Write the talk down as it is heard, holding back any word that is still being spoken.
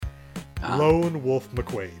Lone Wolf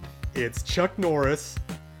McQuade. It's Chuck Norris,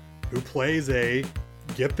 who plays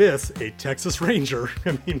get this, a Texas Ranger.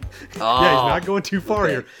 I mean, he's not going too far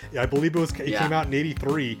here. I believe it came out in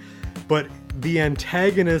 83. But the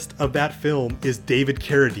antagonist of that film is David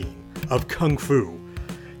Carradine of Kung Fu.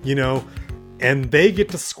 And they get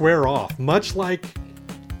to square off, much like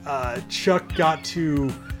Chuck got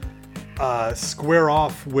to square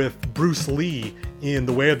off with Bruce Lee in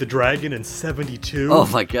The Way of the Dragon in 72. Oh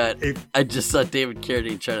my god. I just saw David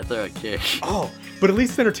Carradine trying to throw a kick. Oh, but at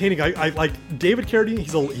least entertaining. I like David Carradine.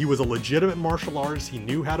 He was a legitimate martial artist. He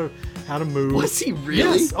knew how to move. Was he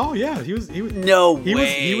really? Yes. Oh yeah. He was. No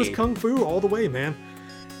way. He was Kung Fu all the way, man.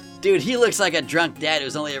 Dude, he looks like a drunk dad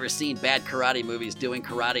who's only ever seen bad karate movies doing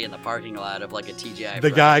karate in the parking lot of like a TGI.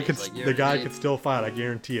 The guy could still fight. I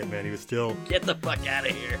guarantee it, man. He was still. Get the fuck out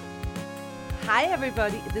of here. Hi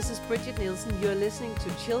everybody, this is Bridget Nielsen. You're listening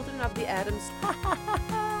to Children of the Addams.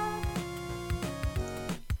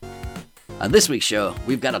 On this week's show,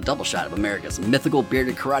 we've got a double shot of America's mythical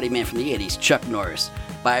bearded karate man from the 80s, Chuck Norris,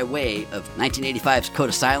 by way of 1985's Code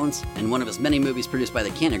of Silence and one of his many movies produced by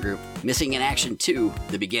the Cannon Group, Missing in Action 2,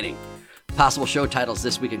 The Beginning. Possible show titles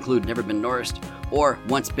this week include Never Been Norrised or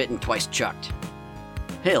Once Bitten, Twice Chucked.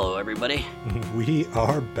 Hello, everybody. We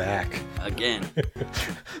are back. Again.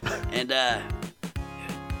 And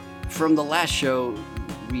from the last show,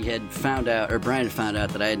 we had found out, or Brian had found out,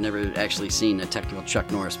 that I had never actually seen a technical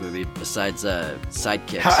Chuck Norris movie besides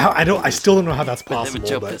Sidekicks. I still don't know how that's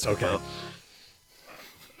possible, but okay.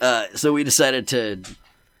 So we decided to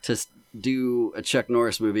do a Chuck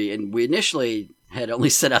Norris movie, and we initially had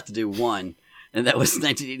only set out to do one, and that was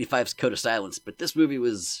 1985's Code of Silence. But this movie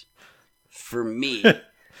was, for me,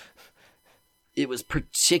 it was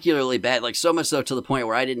particularly bad, like so much so to the point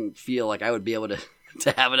where I didn't feel like I would be able to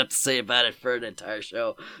have enough to say about it for an entire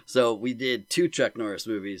show. So we did two Chuck Norris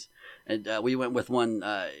movies, and we went with one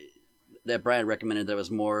that Brian recommended that was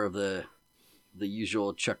more of the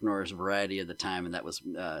usual Chuck Norris variety of the time, and that was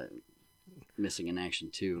Missing in Action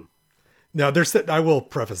 2. Now, I will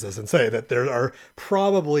preface this and say that there are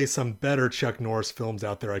probably some better Chuck Norris films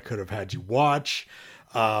out there I could have had you watch.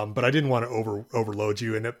 But I didn't want to overload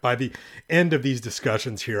you. And by the end of these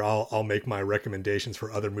discussions here, I'll make my recommendations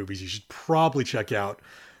for other movies you should probably check out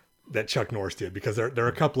that Chuck Norris did, because there are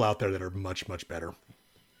a couple out there that are much, much better.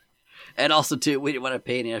 And also, too, we didn't want to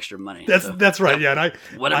pay any extra money. That's right. Yeah, and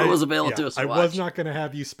whatever was available to us to I watch. was not going to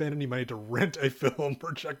have you spend any money to rent a film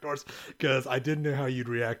for Chuck Norris because I didn't know how you'd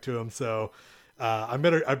react to him. So I'm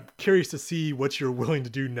curious to see what you're willing to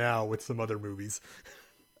do now with some other movies.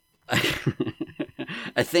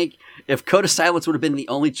 I think if Code of Silence would have been the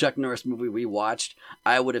only Chuck Norris movie we watched,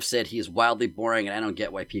 I would have said he is wildly boring, and I don't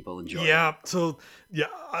get why people enjoy it. Yeah, so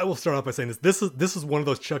I will start off by saying this is one of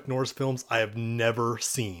those Chuck Norris films I have never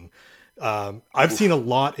seen. I've seen a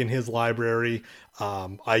lot in his library.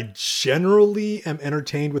 I generally am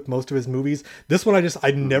entertained with most of his movies. This one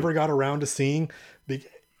I never got around to seeing,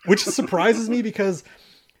 which surprises me because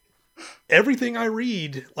everything I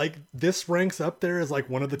read, like, this ranks up there as like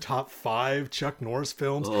one of the top 5 Chuck Norris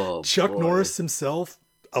films. Chuck Norris himself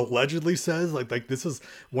allegedly says like this is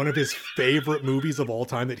one of his favorite movies of all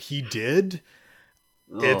time that he did.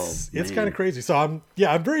 It's kind of crazy. So I'm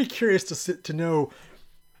very curious to know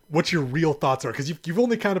what your real thoughts are, because you've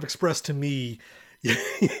only kind of expressed to me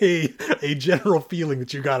a general feeling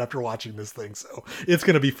that you got after watching this thing. So it's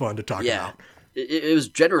going to be fun to talk about. It was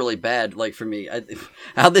generally bad, like, for me.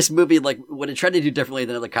 How this movie, like, what it tried to do differently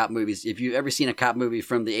than other cop movies, if you've ever seen a cop movie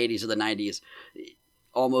from the 80s or the 90s,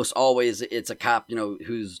 almost always it's a cop,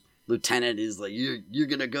 whose lieutenant is like, you're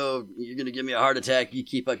going to give me a heart attack, you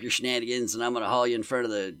keep up your shenanigans, and I'm going to haul you in front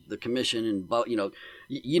of the commission, and,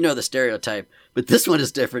 you know the stereotype. But this one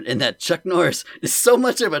is different in that Chuck Norris is so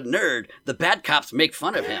much of a nerd, the bad cops make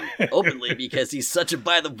fun of him openly because he's such a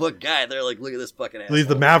by-the-book guy. They're like, look at this fucking asshole. He's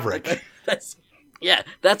the Maverick. That's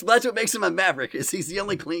what makes him a Maverick, is he's the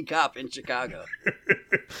only clean cop in Chicago.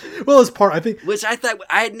 Well, it's part, I think. Which I thought,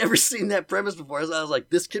 I had never seen that premise before, so I was like,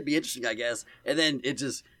 this could be interesting, I guess. And then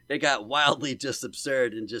it got wildly just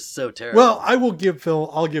absurd and just so terrible. Well, I'll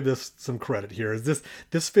give this some credit here.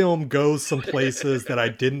 This film goes some places that I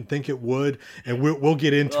didn't think it would, and we'll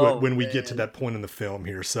get into it when we get to that point in the film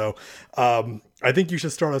here. So I think you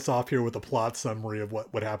should start us off here with a plot summary of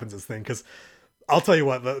what happens in this thing, because I'll tell you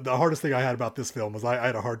what, the hardest thing I had about this film was I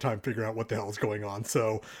had a hard time figuring out what the hell is going on.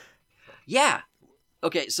 So yeah.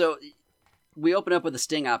 Okay, so we open up with a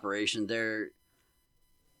sting operation. There,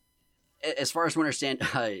 as far as we understand,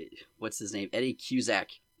 what's his name? Eddie Cusack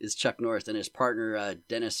is Chuck Norris, and his partner,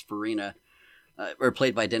 Dennis Farina, or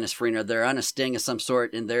played by Dennis Farina. They're on a sting of some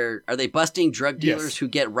sort, and are they busting drug dealers who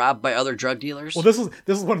get robbed by other drug dealers? Well, this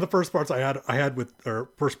is one of the first parts I had with, or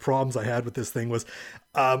first problems I had with this thing was,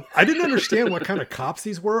 I didn't understand what kind of cops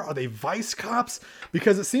these were. Are they vice cops?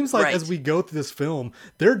 Because it seems like as we go through this film,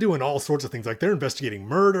 they're doing all sorts of things. Like they're investigating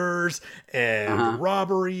murders and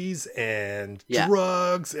robberies and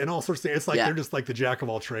drugs and all sorts of things. It's like they're just like the jack of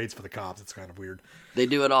all trades for the cops. It's kind of weird. They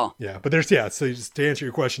do it all. Yeah, but so just to answer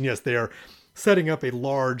your question, yes, they are setting up a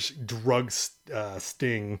large drug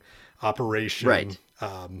sting operation. Right.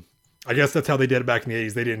 I guess that's how they did it back in the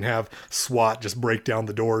 80s. They didn't have SWAT just break down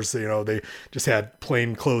the doors. You know, they just had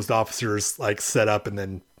plain clothed officers like set up and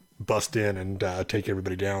then bust in and take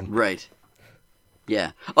everybody down. Right.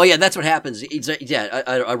 Yeah. Oh yeah, that's what happens.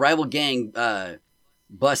 A rival gang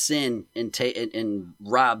busts in and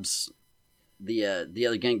robs the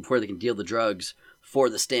other gang before they can deal the drugs for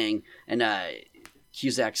the sting, and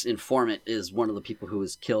Cusack's informant is one of the people who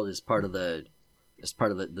was killed as part of the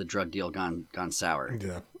drug deal gone sour.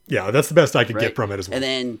 Yeah, that's the best I could get from it as well.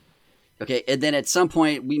 And then at some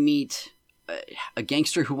point we meet a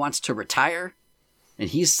gangster who wants to retire, and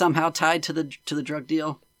he's somehow tied to the drug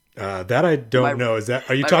deal. That I don't know.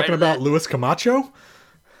 Are you talking about Luis Camacho?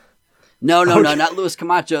 No, not Luis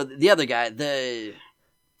Camacho. The other guy.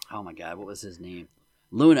 Oh my God, what was his name?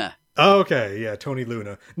 Luna. Oh, okay, yeah, Tony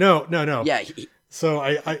Luna. No. Yeah.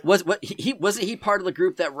 Wasn't he part of the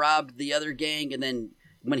group that robbed the other gang, and then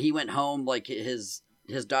when he went home, like his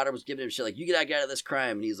daughter was giving him shit like, you gotta get out of this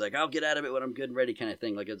crime, and he's like, I'll get out of it when I'm good and ready, kind of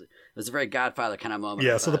thing. Like it was a very Godfather kind of moment.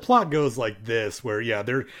 Yeah, so the plot goes like this, where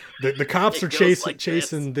the cops are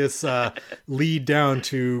chasing this lead down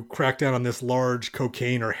to crack down on this large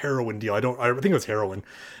cocaine or heroin deal. I think it was heroin.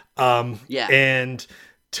 And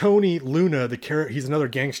Tony Luna, he's another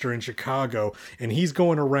gangster in Chicago, and he's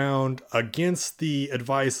going around against the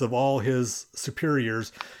advice of all his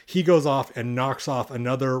superiors. He goes off and knocks off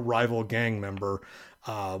another rival gang member,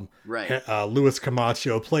 Luis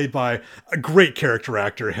Camacho, played by a great character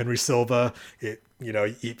actor, Henry Silva.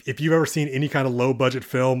 If you've ever seen any kind of low budget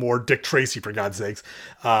film, or Dick Tracy, for God's sakes,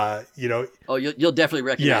 you'll definitely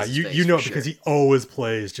recognize. Yeah, you know it because he always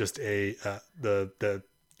plays just the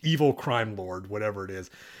evil crime lord, whatever it is.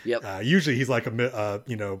 Yep. Usually he's like a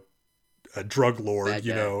drug lord,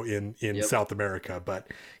 in South America, but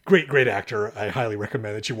great actor. I highly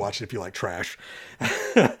recommend that you watch it if you like trash.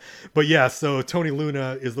 But yeah, so Tony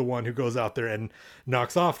Luna is the one who goes out there and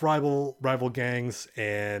knocks off rival gangs,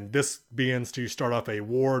 and this begins to start off a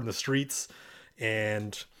war in the streets.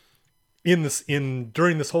 And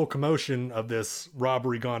during this whole commotion of this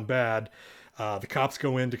robbery gone bad, the cops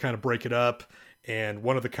go in to kind of break it up. And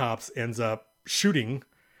one of the cops ends up shooting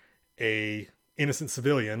a innocent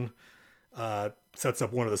civilian, sets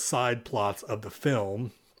up one of the side plots of the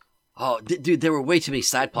film. Oh, dude, there were way too many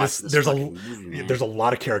side plots. There's a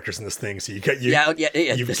lot of characters in this thing, so you've got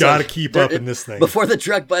to keep up in this thing. Before the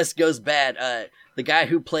drug bust goes bad, the guy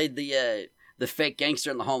who played the fake gangster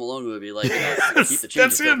in the Home Alone movie, keep the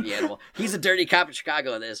change, filthy animal. He's a dirty cop in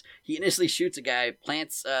Chicago in this. He initially shoots a guy,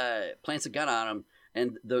 plants a gun on him.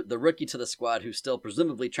 And the rookie to the squad, who's still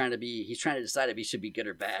presumably he's trying to decide if he should be good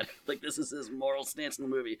or bad. Like, this is his moral stance in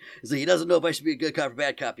the movie. So he doesn't know if I should be a good cop or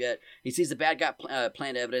bad cop yet. He sees the bad guy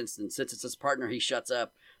plant evidence, and since it's his partner, he shuts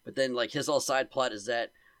up. But then, his whole side plot is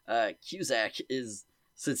that Cusack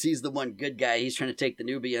since he's the one good guy, he's trying to take the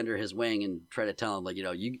newbie under his wing and try to tell him,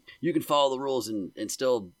 you can follow the rules and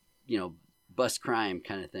still, bust crime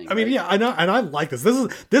kind of thing. I mean, yeah, I know, and I like this.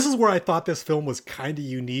 This is where I thought this film was kind of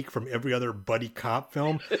unique from every other buddy cop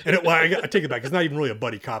film. And I take it back. It's not even really a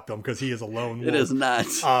buddy cop film because he is a lone wolf. It is not.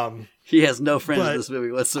 He has no friends in this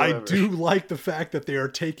movie whatsoever. I do like the fact that they are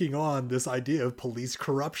taking on this idea of police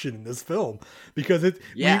corruption in this film, because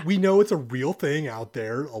we know it's a real thing out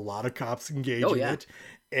there. A lot of cops engage in it,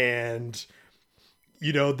 and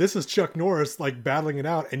this is Chuck Norris battling it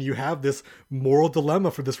out, and you have this moral dilemma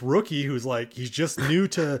for this rookie who's he's just new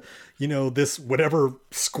to, this whatever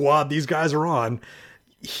squad these guys are on.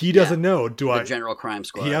 He doesn't know. The general crime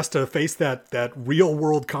squad. He has to face that real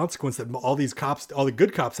world consequence that all the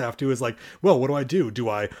good cops have to, is well, what do? Do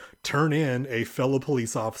I turn in a fellow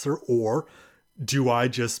police officer, or do I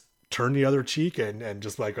just turn the other cheek and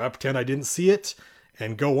just I pretend I didn't see it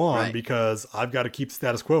and go on because I've got to keep the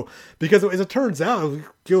status quo? Because as it turns out, as we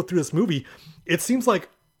go through this movie, it seems like,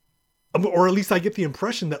 or at least I get the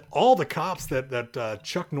impression that all the cops that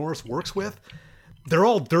Chuck Norris works with, they're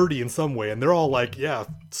all dirty in some way. And they're all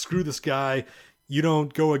screw this guy. You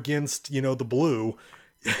don't go against, the blue,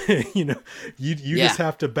 you just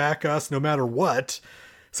have to back us no matter what.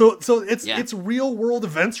 So it's real world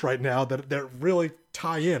events right now that really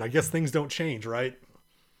tie in. I guess things don't change, right?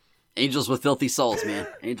 Angels with filthy souls, man.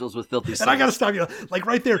 Angels with filthy souls. And I gotta stop you, like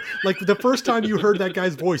right there, like the first time you heard that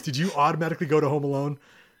guy's voice, did you automatically go to Home Alone?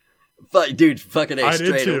 Dude, fucking A, I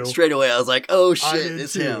did too. straight away. I was like, oh I shit, did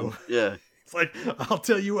it's too. him. Yeah. It's like, I'll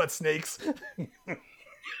tell you what, Snakes.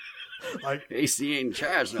 Like, AC ain't in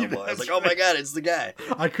charge no more. I was That's like, oh my right. god, it's the guy.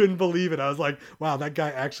 I couldn't believe it. I was like, wow, that guy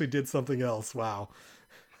actually did something else. Wow.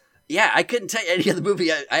 Yeah, I couldn't tell you any other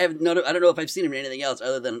movie. I have no. I don't know if I've seen him in anything else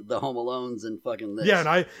other than the Home Alones and fucking this.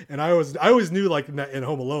 Yeah, and I always knew, like, in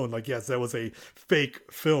Home Alone, like, yes, that was a fake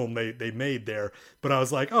film they made there, but I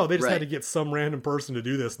was like, oh, they just had to get some random person to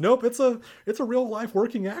do this. Nope, it's a real life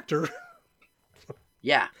working actor.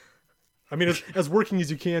 Yeah. I mean, as working as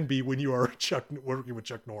you can be when you are working with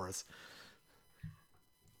Chuck Norris.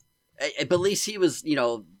 But at least he was,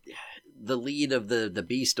 the lead of the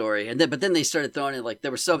B story, but then they started throwing in, like,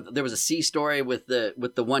 there was a C story with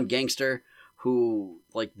the one gangster who,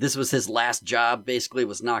 like, this was his last job, basically,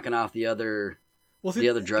 was knocking off the other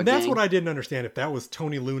drug that's gang. what I didn't understand, if that was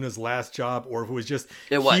Tony Luna's last job or if it was just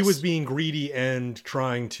he was being greedy and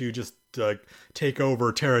trying to just take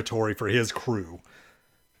over territory for his crew.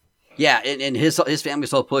 Yeah, and his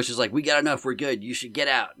family's whole push is like, we got enough, we're good, you should get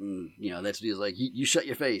out. And, that's what he's like, you shut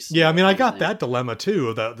your face. Yeah, I mean, I got that dilemma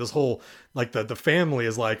too, that this whole, like, the family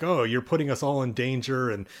is like, oh, you're putting us all in danger,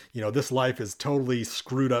 and, this life is totally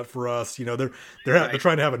screwed up for us. They're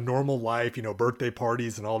trying to have a normal life, birthday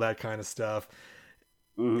parties and all that kind of stuff.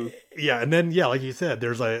 Mm-hmm. Yeah, and then, yeah, like you said,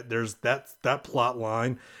 there's that plot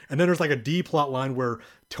line, and then there's like a D plot line where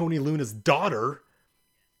Tony Luna's daughter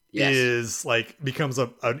is like becomes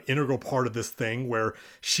an integral part of this thing, where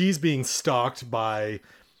she's being stalked by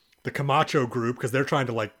the Camacho group because they're trying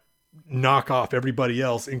to, like, knock off everybody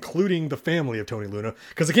else, including the family of Tony Luna,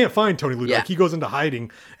 because they can't find Tony Luna. Like, he goes into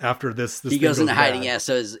hiding after this. He goes into hiding. Yeah,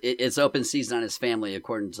 so it's open season on his family,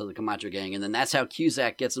 according to the Camacho gang, and then that's how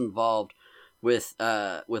Cusack gets involved with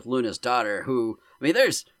Luna's daughter, who, I mean,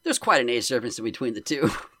 there's quite an age difference in between the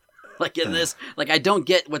two. Like, in this, like, I don't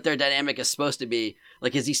get what their dynamic is supposed to be.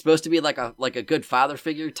 Like, is he supposed to be like a good father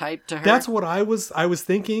figure type to her? That's what I was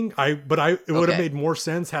thinking. It would have made more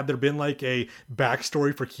sense had there been, like, a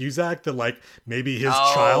backstory for Cusack, that, like, maybe his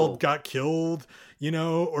child got killed,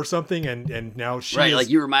 or something, and now she is, like,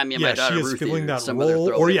 you remind me of my daughter Ruthie, filling that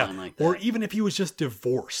role, or even if he was just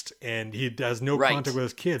divorced and he has no contact with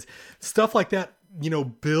his kids, stuff like that.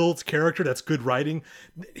 Builds character. That's good writing.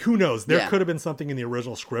 Who knows? There could have been something in the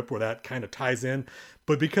original script where that kind of ties in,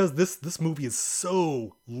 but because this movie is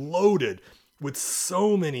so loaded with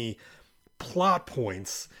so many plot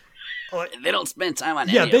points, they don't spend time on.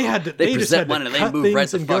 Yeah, they just present one and they cut move things right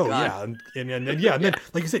the and fuck go. on. Yeah, and then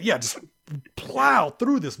like you said, just plow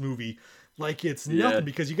through this movie like it's nothing,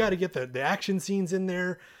 because you got to get the action scenes in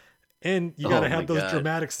there, and you got to have those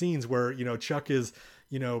dramatic scenes where Chuck is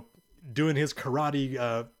doing his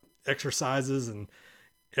karate exercises, and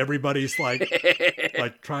everybody's like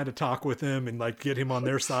trying to talk with him and, like, get him on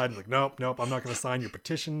their side, and like, nope, I'm not going to sign your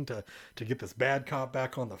petition to get this bad cop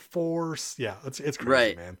back on the force. Yeah, it's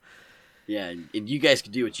crazy, man. Yeah, and you guys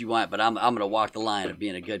can do what you want, but I'm going to walk the line of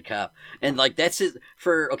being a good cop. And, like, that's it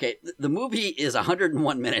the movie is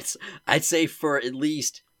 101 minutes. I'd say for at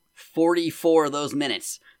least 44 of those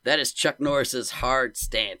minutes, that is Chuck Norris's hard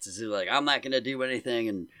stance. Is like, I'm not going to do anything,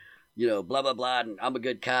 and blah, blah, blah, and I'm a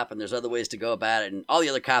good cop, and there's other ways to go about it. And all the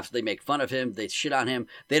other cops, they make fun of him, they shit on him,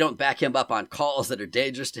 they don't back him up on calls that are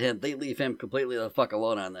dangerous to him, they leave him completely the fuck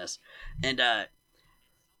alone on this. And at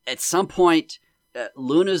some point,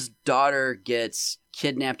 Luna's daughter gets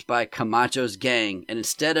kidnapped by Camacho's gang, and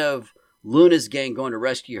instead of Luna's gang going to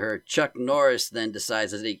rescue her, Chuck Norris then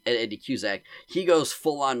decides, as Eddie Cusack, he goes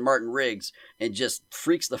full on Martin Riggs and just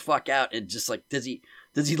freaks the fuck out, and just, like, does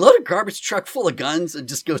he load a garbage truck full of guns and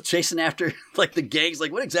just go chasing after, like, the gangs?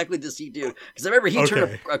 Like, what exactly does he do? Because I remember he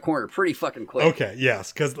turned a corner pretty fucking quick. Okay,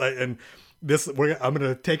 yes, because I'm going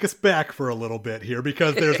to take us back for a little bit here,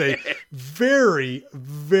 because there's a very,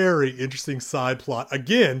 very interesting side plot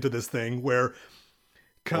again to this thing where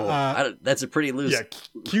that's a pretty loose. Yeah,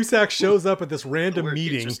 Cusack shows up at this random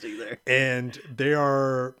meeting, and they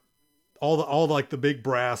are all like the big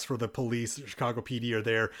brass for the police, Chicago PD, are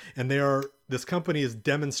there, and this company is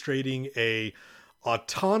demonstrating a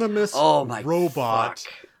autonomous robot,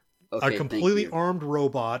 a completely armed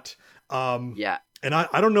robot. And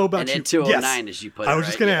I don't know about you. Ed 209, as you put it. I was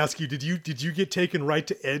just going to ask you, did you get taken right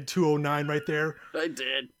to Ed 209 right there? I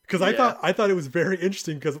did. Because I thought it was very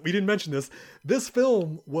interesting, because we didn't mention this. This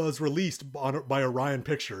film was released by Orion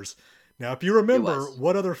Pictures. Now, if you remember, was.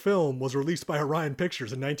 what other film was released by Orion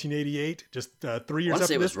Pictures in 1988, just 3 years I want to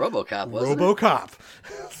say after it was this? RoboCop, wasn't it?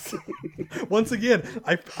 RoboCop. Once again,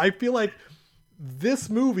 I feel like this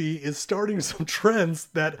movie is starting some trends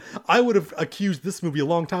that I would have accused this movie a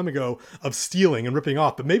long time ago of stealing and ripping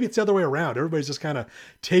off, but maybe it's the other way around. Everybody's just kind of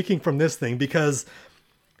taking from this thing because...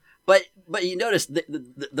 But you notice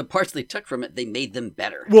the parts they took from it, they made them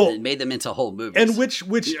better. Well, they made them into whole movies. And which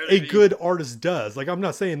a good artist does. Like, I'm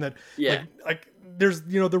not saying that. Yeah. Like there's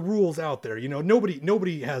the rules out there.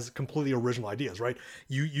 Nobody has completely original ideas, right?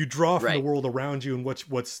 You draw from the world around you and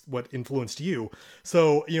what influenced you.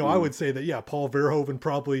 So I would say that Paul Verhoeven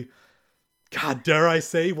probably. God, dare I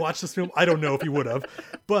say, watch this film? I don't know if he would have,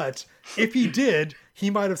 but if he did, he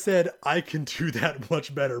might have said, "I can do that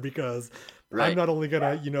much better because I'm not only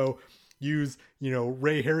gonna use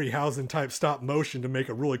Ray Harryhausen type stop motion to make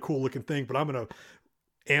a really cool looking thing, but I'm gonna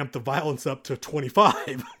amp the violence up to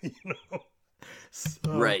 25." So,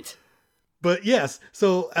 right. But yes,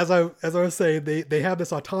 so as I was saying, they have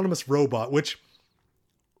this autonomous robot, which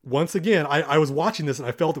once again I was watching this and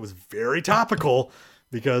I felt it was very topical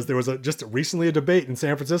because there was just recently a debate in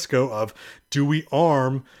San Francisco of, do we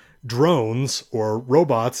arm drones or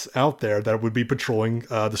robots out there that would be patrolling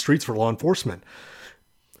the streets for law enforcement?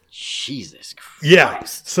 Jesus Christ. Yeah.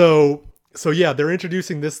 So they're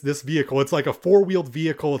introducing this vehicle. It's like a 4-wheeled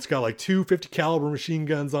vehicle. It's got like 2 50 caliber machine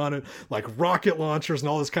guns on it, like rocket launchers and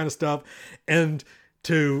all this kind of stuff. And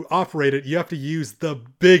to operate it, you have to use the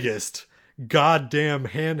biggest goddamn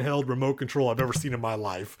handheld remote control I've ever seen in my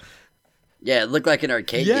life. Yeah, it looked like an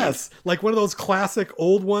arcade game. Yes, like one of those classic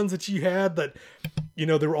old ones that you had that, they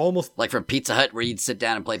were almost... Like from Pizza Hut where you'd sit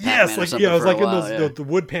down and play Pac-Man or something it was for like a while, in those, the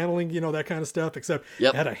wood paneling, that kind of stuff, except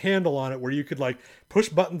it had a handle on it where you could like push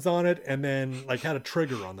buttons on it and then like had a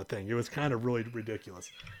trigger on the thing. It was kind of really ridiculous.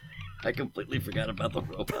 I completely forgot about the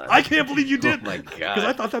robot. I can't believe you did. Oh my God. Because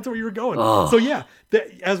I thought that's where you were going. Oh. So yeah,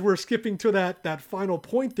 as we're skipping to that final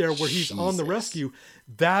point there where he's on the rescue,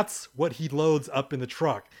 that's what he loads up in the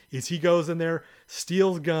truck. Is he goes in there,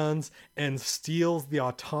 steals guns, and steals the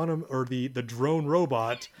autonomous or the drone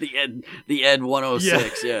robot. The Ed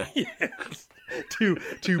 106, yeah. Yes.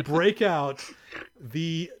 To break out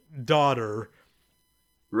the daughter.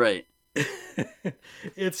 Right.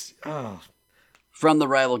 It's from the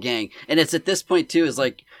rival gang. And it's at this point too, is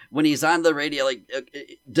like when he's on the radio, like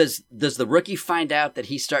does the rookie find out that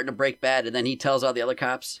he's starting to break bad and then he tells all the other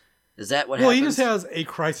cops? Is that what happens? Well, he just has a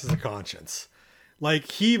crisis of conscience.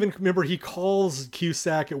 Like he calls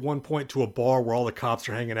Cusack at one point to a bar where all the cops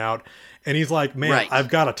are hanging out and he's like, "Man, I've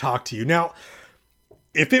got to talk to you." Now,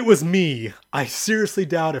 if it was me, I seriously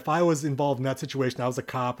doubt if I was involved in that situation, I was a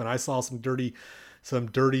cop and I saw some dirty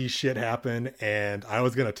shit happen and I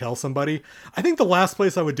was going to tell somebody, I think the last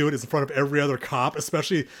place I would do it is in front of every other cop,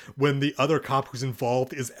 especially when the other cop who's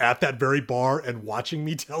involved is at that very bar and watching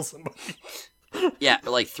me tell somebody. Yeah,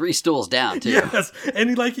 like 3 stools down too. Yes, and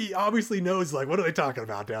he obviously knows, like, what are they talking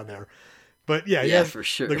about down there? But yeah, for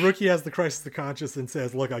sure. The rookie has the crisis of conscience and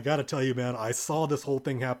says, "Look, I got to tell you, man, I saw this whole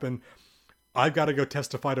thing happen. I've got to go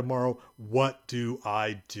testify tomorrow. What do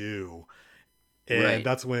I do?" And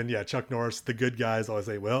that's when, Chuck Norris, the good guys, always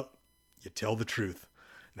say, "Well, you tell the truth.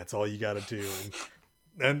 That's all you got to do."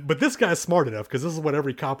 But this guy's smart enough, because this is what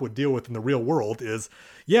every cop would deal with in the real world is,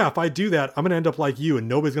 if I do that, I'm going to end up like you and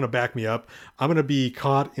nobody's going to back me up. I'm going to be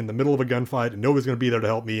caught in the middle of a gunfight and nobody's going to be there to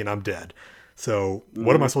help me and I'm dead. So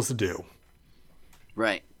what am I supposed to do?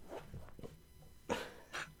 Right.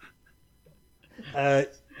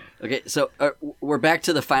 Okay, so we're back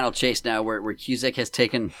to the final chase now where Cusack has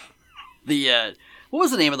taken the... what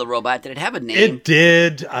was the name of the robot? Did it have a name? It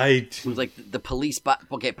did. It was like the police bot.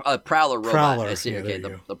 Okay, Prowler robot. Prowler. I see. Yeah, okay,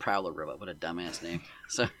 the Prowler robot. What a dumbass name.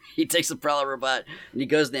 So he takes the Prowler robot and he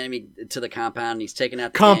goes to the compound and he's taking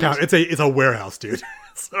out the compound. gangs. It's a warehouse, dude.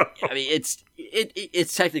 So. I mean,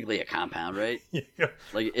 it's technically a compound, right? Yeah.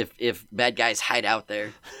 Like if bad guys hide out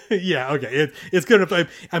there. Yeah. Okay. It's good enough.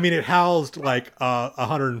 I mean, it housed like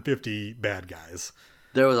 150 bad guys.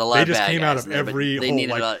 There was a lot. They of just bad came guys out of there, every they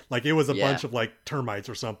hole, like it was a yeah. bunch of like termites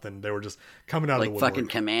or something. They were just coming out like of the woodwork. fucking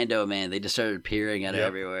Commando, man. They just started appearing out of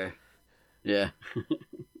everywhere. Yeah.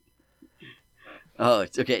 Oh,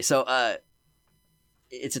 it's okay. So,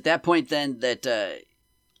 it's at that point then that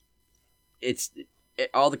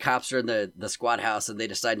all the cops are in the squad house and they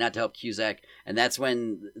decide not to help Cusack, and that's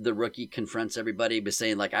when the rookie confronts everybody by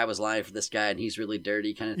saying like, "I was lying for this guy and he's really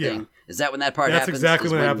dirty," kind of thing. Is that when that part happens? That's exactly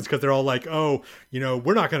when it happens, because they're all like, "Oh,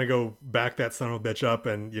 we're not going to go back that son of a bitch up,"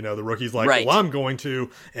 and the rookie's like, "Well, I'm going to,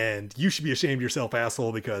 and you should be ashamed of yourself,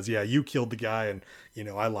 asshole, because you killed the guy and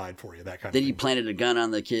I lied for you," that kind of thing. Then he planted a gun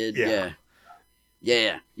on the kid. Yeah.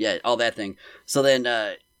 Yeah, all that thing. So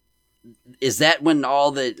then, is that when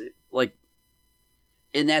all the, like,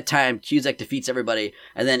 in that time, Cusack defeats everybody,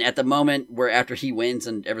 and then at the moment where after he wins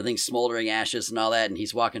and everything's smoldering ashes and all that, and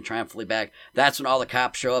he's walking triumphantly back, that's when all the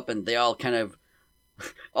cops show up and they all kind of,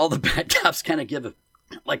 all the bad cops kind of give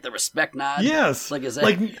like the respect nod. Yes. Like, is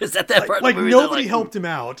that part like of the movie? nobody helped him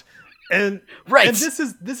out. And right. And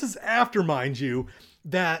this is after, mind you,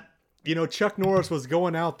 that, you know, Chuck Norris was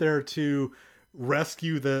going out there to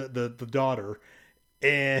rescue the daughter.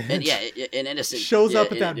 And an innocent shows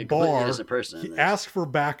up at that bar. Innocent person. He asks for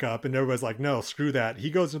backup, and everybody's like, "No, screw that." He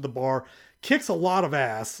goes to the bar, kicks a lot of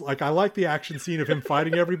ass. Like, I like the action scene of him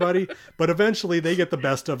fighting everybody, but eventually they get the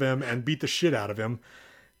best of him and beat the shit out of him.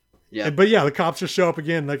 Yeah. But yeah, the cops just show up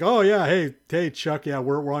again, like, "Oh yeah, hey Chuck, yeah,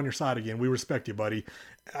 we're on your side again. We respect you, buddy."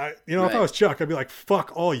 If I was Chuck, I'd be like,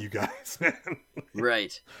 "Fuck all you guys, man."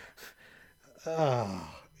 Right.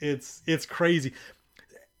 It's crazy.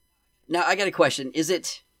 Now, I got a question. Is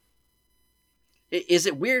it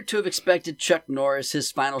weird to have expected Chuck Norris,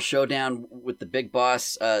 his final showdown with the big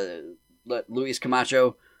boss, Luis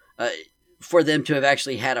Camacho, for them to have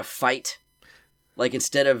actually had a fight? Like,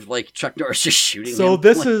 instead of, like, Chuck Norris just shooting him? So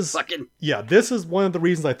this like, is... fucking... Yeah, this is one of the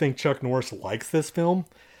reasons I think Chuck Norris likes this film,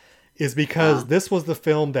 is because this was the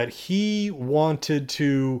film that he wanted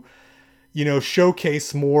to, you know,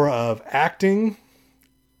 showcase more of acting...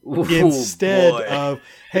 instead of,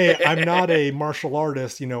 hey, I'm not a martial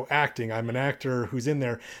artist, you know, acting. I'm an actor who's in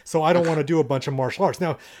there, so I don't want to do a bunch of martial arts.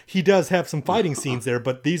 Now, he does have some fighting scenes there,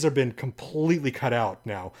 but these have been completely cut out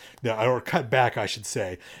now, or cut back, I should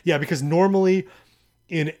say. Yeah, because normally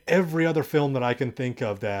in every other film that I can think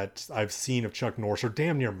of that I've seen of Chuck Norris, or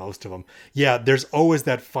damn near most of them, yeah, there's always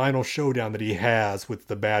that final showdown that he has with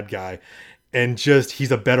the bad guy, and just,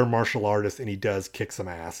 he's a better martial artist, and he does kick some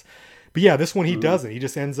ass. But yeah, this one he doesn't. He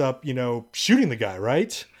just ends up, you know, shooting the guy,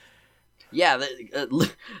 right? Yeah,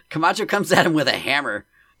 Camacho comes at him with a hammer,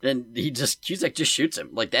 and Cusack just shoots him.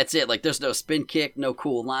 Like, that's it. Like, there's no spin kick, no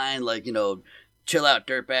cool line, like, you know, chill out,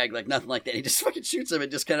 dirtbag, like, nothing like that. He just fucking shoots him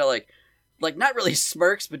and just kind of like, not really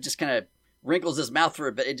smirks, but just kind of wrinkles his mouth for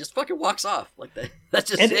a bit and just fucking walks off. Like, that's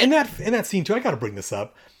just it. In that scene, too, I got to bring this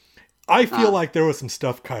up. I feel like there was some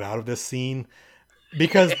stuff cut out of this scene.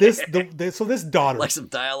 Because this daughter, like some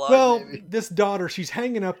dialogue. Well, maybe. This daughter, she's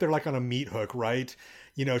hanging up there like on a meat hook, right?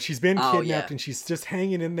 You know, she's been kidnapped and she's just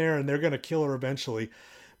hanging in there, and they're gonna kill her eventually.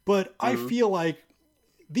 But I feel like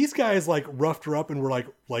these guys like roughed her up and were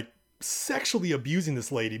like sexually abusing this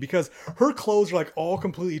lady, because her clothes are like all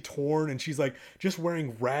completely torn, and she's like just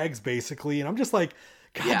wearing rags basically. And I'm just like,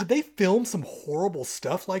 God, did they film some horrible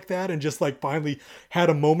stuff like that and just like finally had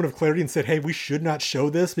a moment of clarity and said, hey, we should not show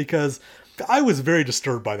this? Because I was very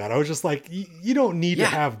disturbed by that. I was just like, you don't need to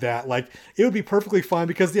have that. Like, it would be perfectly fine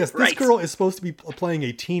because, yes, this girl is supposed to be playing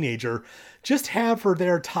a teenager. Just have her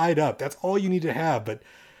there tied up. That's all you need to have. But,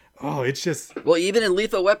 it's just... Well, even in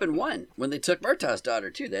Lethal Weapon 1, when they took Murtaugh's daughter,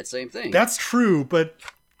 too, that same thing. That's true, but,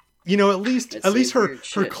 you know, at least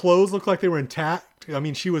her clothes looked like they were intact. I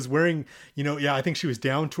mean, she was wearing, you know, I think she was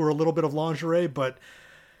down to her a little bit of lingerie, but...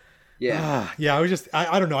 I was just,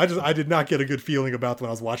 I don't know. I did not get a good feeling about it when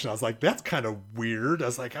I was watching. I was like, that's kind of weird. I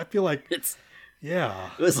was like, I feel like it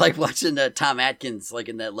was like watching Tom Atkins, like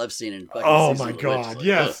in that love scene in fucking my God. Like,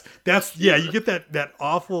 yes. That's, you get that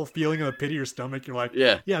awful feeling in the pit of your stomach. You're like,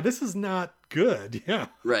 this is not good. Yeah.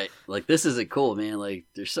 Right. Like, this isn't cool, man. Like,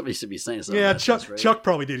 there's somebody should be saying something. Yeah. Chuck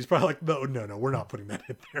probably did. He's probably like, no, we're not putting that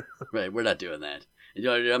in there. Right. We're not doing that. You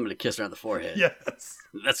know, I'm going to kiss her on the forehead. Yes.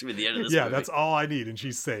 That's going to be the end of this movie. movie. That's all I need. And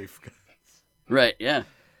she's safe. Right. Yeah.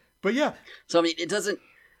 But yeah. So, I mean, it doesn't,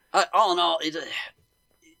 all in all,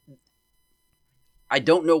 I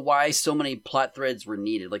don't know why so many plot threads were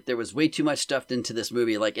needed. Like, there was way too much stuffed into this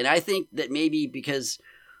movie. Like, and I think that maybe because,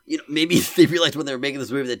 you know, maybe they realized when they were making this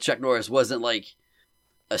movie that Chuck Norris wasn't like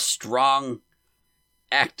a strong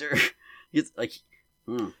actor. He's like,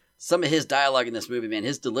 some of his dialogue in this movie, man,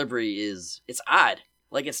 his delivery it's odd.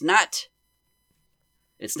 Like, it's not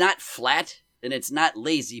flat and it's not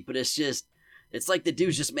lazy, but it's like the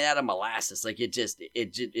dude's just made out of molasses. Like,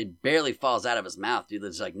 it barely falls out of his mouth, dude.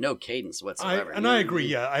 There's like no cadence whatsoever. I agree.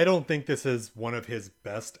 Yeah, I don't think this is one of his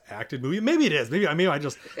best acted movies. Maybe it is. Maybe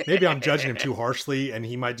I'm judging him too harshly, and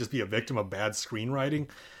he might just be a victim of bad screenwriting.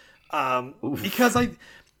 Because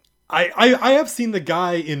I have seen the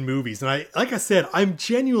guy in movies, and like I said, I'm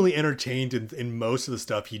genuinely entertained in most of the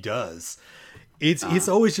stuff he does. It's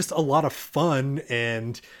always just a lot of fun,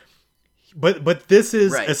 and but this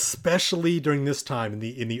is especially during this time in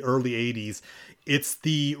the early 80s. It's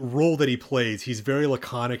the role that he plays. He's very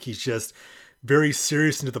laconic. He's just very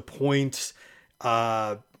serious and to the point.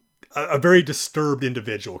 a very disturbed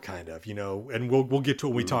individual, kind of, you know. And we'll get to it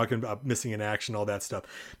when we talk about missing in action, all that stuff.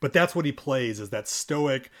 But that's what he plays, is that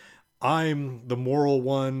stoic. I'm the moral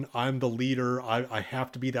one. I'm the leader. I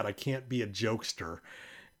have to be that. I can't be a jokester.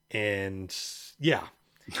 And yeah,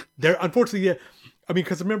 there, unfortunately, yeah. I mean,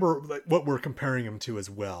 because remember what we're comparing him to as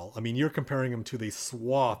well. I mean, you're comparing him to the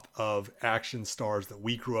swath of action stars that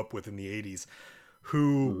we grew up with in the 80s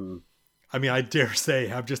who, I mean, I dare say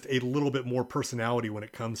have just a little bit more personality when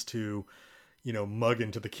it comes to, you know,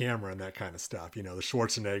 mugging to the camera and that kind of stuff. You know, the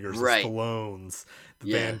Schwarzeneggers, right. the Stallones,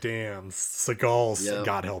 the Van Dammes, Seagals,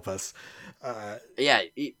 God help us.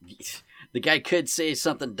 The guy could say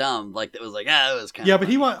something dumb like that was like, it was kind of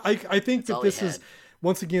but I think that this is, had.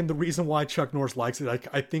 once again, the reason why Chuck Norris likes it.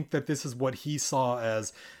 I think that this is what he saw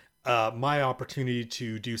as my opportunity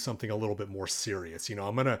to do something a little bit more serious. You know,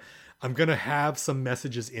 I'm gonna have some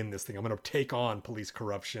messages in this thing. I'm gonna take on police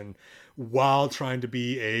corruption while trying to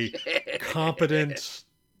be a competent,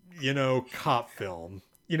 you know, cop film.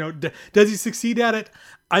 You know, does he succeed at it?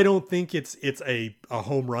 I don't think it's a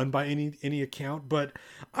home run by any account, but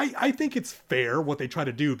I think it's fair what they try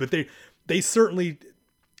to do. But they certainly.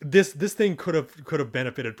 This thing could have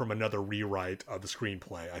benefited from another rewrite of the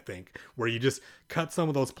screenplay, I think, where you just cut some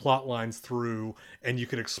of those plot lines through and you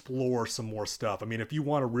could explore some more stuff. I mean, if you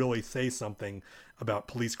want to really say something about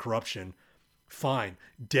police corruption, fine,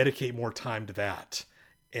 dedicate more time to that.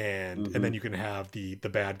 And then you can have the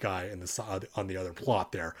bad guy and on the other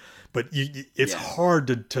plot there. But it's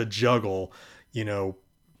hard to juggle, you know,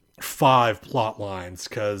 5 plot lines,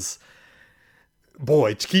 because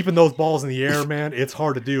boy, keeping those balls in the air, man, it's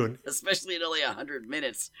hard to do. And especially in only 100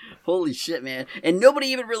 minutes. Holy shit, man. And nobody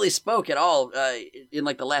even really spoke at all in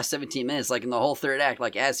like the last 17 minutes, like in the whole third act,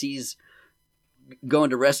 like as he's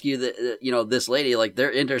going to rescue this lady, like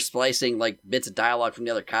they're intersplicing like bits of dialogue from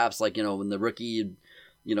the other cops, like, you know, when the rookie,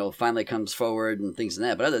 you know, finally comes forward and things like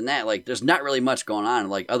that. But other than that, like there's not really much going on,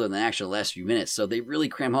 like other than actually the last few minutes. So they really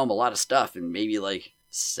cram home a lot of stuff in maybe like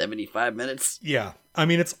 75 minutes. Yeah. I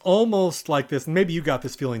mean, it's almost like this, and maybe you got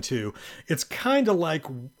this feeling too. It's kind of like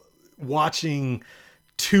watching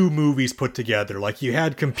 2 movies put together. Like you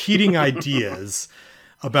had competing ideas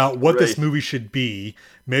about what this movie should be.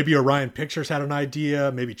 Maybe Orion Pictures had an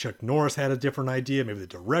idea. Maybe Chuck Norris had a different idea. Maybe the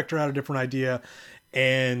director had a different idea.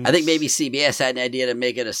 And I think maybe CBS had an idea to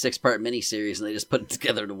make it a 6-part miniseries, and they just put it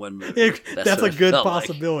together into one movie. That's a good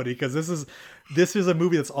possibility, because this is a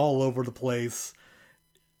movie that's all over the place.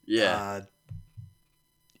 Yeah.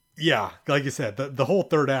 Like you said, the whole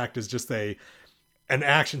third act is just an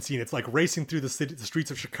action scene. It's like racing through the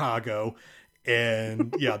streets of Chicago,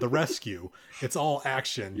 and the rescue. It's all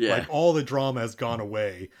action. Yeah. Like all the drama has gone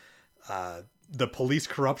away. The police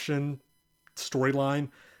corruption storyline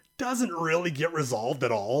doesn't really get resolved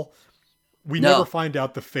at all. We never find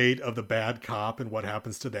out the fate of the bad cop and what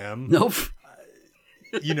happens to them. Nope.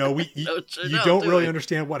 You know, you don't really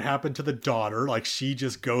understand what happened to the daughter. Like, she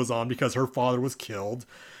just goes on because her father was killed.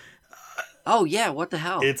 Oh yeah, what the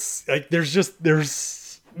hell? It's like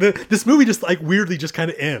this movie just like weirdly just kind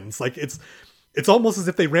of ends. Like it's almost as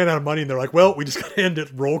if they ran out of money and they're like, well, we just gotta end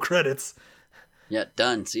it. Roll credits. Yeah,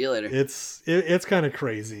 done. See you later. It's kind of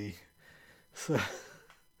crazy. So,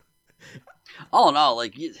 all in all,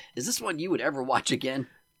 like, is this one you would ever watch again?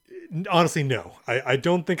 Honestly, no. I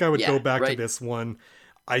don't think I would go back to right. this one.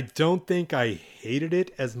 I don't think I hated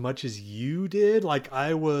it as much as you did. Like,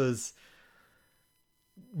 I was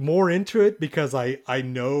more into it because I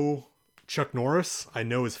know Chuck Norris. I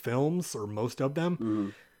know his films, or most of them. Mm-hmm.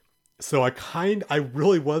 So I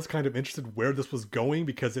really was kind of interested where this was going,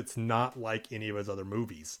 because it's not like any of his other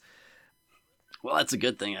movies. Well, that's a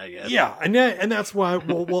good thing, I guess. Yeah, and that's why.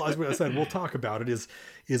 Well, as I said, we'll talk about it.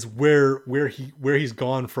 Is where he's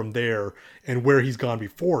gone from there, and where he's gone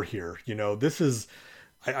before here. You know, this is.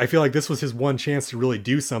 I feel like this was his one chance to really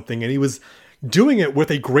do something, and he was doing it with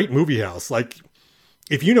a great movie house. Like,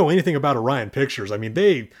 if you know anything about Orion Pictures, I mean,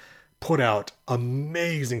 they put out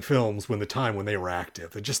amazing films when they were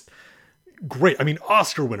active. They're just great. I mean,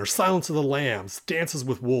 Oscar winner, Silence of the Lambs, Dances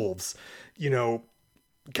with Wolves. You know.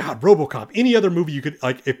 God, RoboCop, any other movie you could,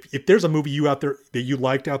 like, if there's a movie you out there that you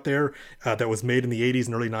liked out there that was made in the 80s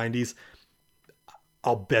and early 90s,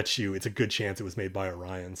 I'll bet you it's a good chance it was made by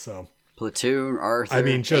Orion. So Platoon, Arthur, I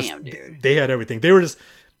mean, just dude. They had everything. They were just,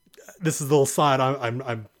 this is a little side.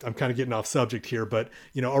 I'm kind of getting off subject here, but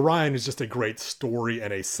you know, Orion is just a great story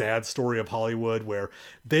and a sad story of Hollywood, where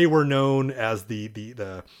they were known as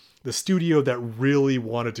the the studio that really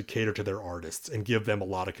wanted to cater to their artists and give them a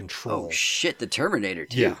lot of control. Oh shit, the Terminator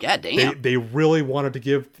too. Yeah. God damn. They really wanted to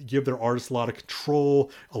give their artists a lot of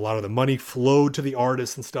control. A lot of the money flowed to the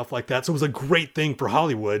artists and stuff like that. So it was a great thing for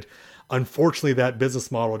Hollywood. Unfortunately, that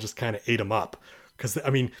business model just kind of ate them up. Because,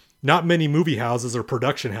 I mean, not many movie houses or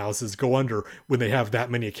production houses go under when they have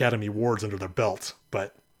that many Academy Awards under their belt.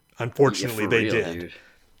 But unfortunately, they did. Dude.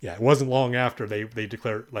 Yeah, it wasn't long after they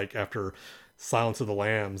declared, like after Silence of the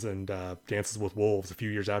Lambs and Dances with Wolves, a few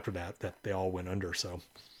years after that they all went under. So,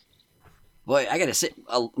 boy, I gotta say,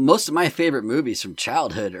 most of my favorite movies from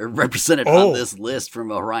childhood are represented on this list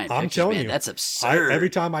from Orion Pictures. I'm telling you, that's absurd. Every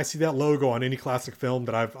time I see that logo on any classic film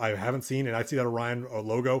that I haven't seen, and I see that Orion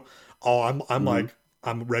logo, I'm like,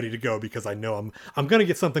 I'm ready to go because I know I'm gonna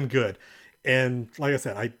get something good. And like I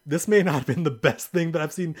said, this may not have been the best thing that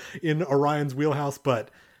I've seen in Orion's wheelhouse, but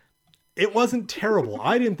it wasn't terrible.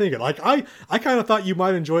 I didn't think it. Like I kind of thought you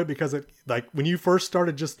might enjoy it because it, like when you first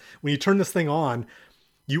started, just when you turn this thing on,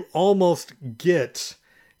 you almost get,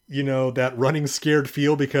 you know, that running scared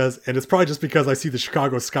feel and it's probably just because I see the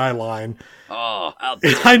Chicago skyline. Oh,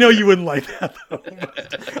 I know you wouldn't like that though.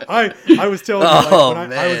 I was telling you,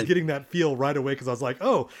 like, I was getting that feel right away because I was like,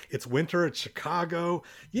 oh, it's winter, it's Chicago.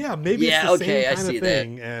 Yeah, maybe it's the same kind of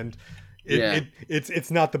thing. That. And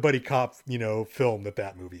it's not the buddy cop, you know, film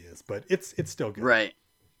that movie is, but it's still good. Right.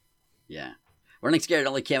 Yeah. Running Scared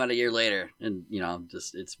only came out a year later, and you know,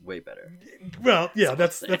 just it's way better. Well, yeah,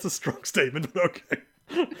 that's a strong statement, but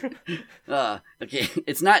okay. Okay,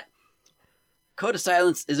 it's not. Code of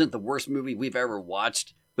Silence isn't the worst movie we've ever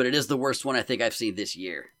watched, but it is the worst one I think I've seen this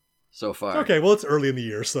year so far. Okay, well, it's early in the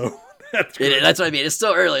year, so that's what I mean. It's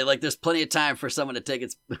still early. Like, there's plenty of time for someone to take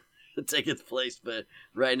its place, but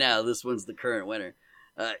right now, this one's the current winner.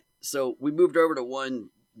 So we moved over to one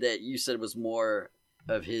that you said was more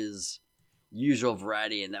of his usual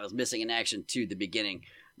variety, and that was Missing in Action 2, The Beginning.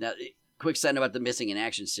 Now, quick side note about the Missing in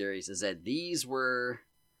Action series is that these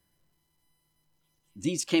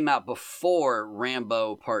came out before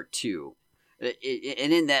Rambo Part 2. And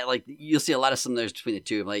in that, like, you'll see a lot of similarities between the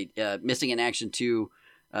two. Like, Missing in Action 2,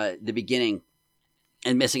 The Beginning,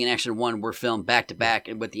 and Missing in Action 1 were filmed back to back,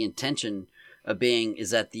 and what the intention of being is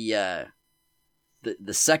that the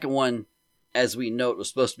second one, as we note, was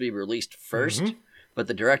supposed to be released first. Mm-hmm. But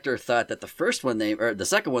the director thought that the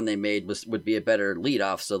second one they made would be a better lead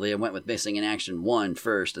off, so they went with Missing in Action 1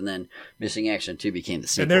 first, and then Missing in Action 2 became the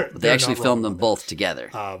sequel. But they actually filmed them both together.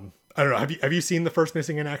 I don't know. Have you seen the first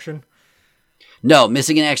Missing in Action? No,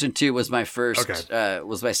 Missing in Action 2 was my first. Okay.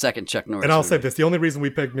 Was my second Chuck Norris. And I'll say this: the only reason we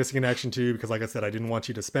picked Missing in Action 2 because, like I said, I didn't want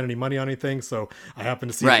you to spend any money on anything, so I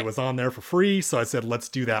happened to see it was on there for free, so I said, let's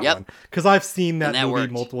do that one because I've seen that movie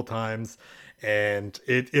multiple times, and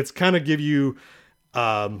it's kind of give you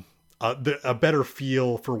a better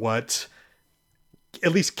feel for what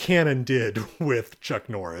at least Canon did with Chuck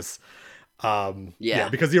Norris.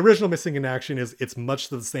 Because the original Missing in Action it's much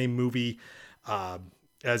the same movie.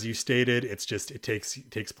 As you stated, it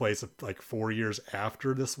takes place like 4 years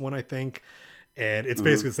after this one, I think. And it's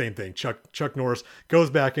basically the same thing. Chuck Norris goes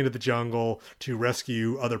back into the jungle to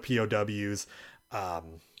rescue other POWs.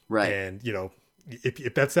 And, you know,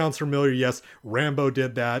 if that sounds familiar, yes, Rambo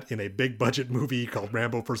did that in a big budget movie called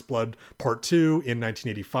Rambo First Blood Part 2 in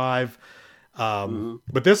 1985.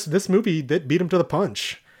 But this movie that beat him to the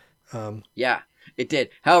punch. Yeah, it did.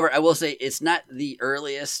 However, I will say it's not the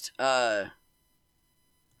earliest.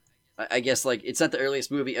 I guess like it's not the earliest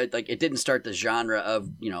movie. Like it didn't start the genre of,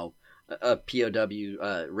 you know, a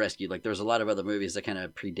POW rescue. Like there's a lot of other movies that kind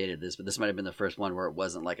of predated this, but this might have been the first one where it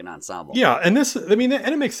wasn't like an ensemble. Yeah, and and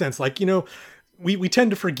it makes sense. Like, you know, we tend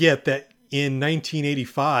to forget that in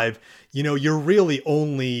 1985, you know, you're really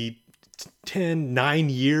only 9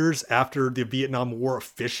 years after the Vietnam War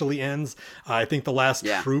officially ends. I think the last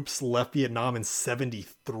troops left Vietnam in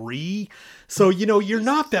 1973. So, you know, you're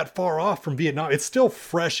not that far off from Vietnam. It's still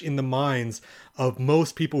fresh in the minds of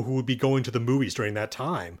most people who would be going to the movies during that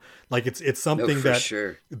time. Like it's something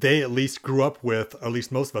that they at least grew up with, or at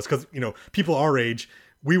least most of us, because, you know, people our age,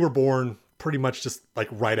 we were born pretty much just like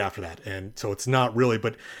right after that. And so it's not really,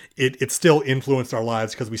 but it still influenced our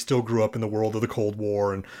lives because we still grew up in the world of the Cold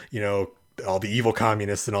War and, you know, all the evil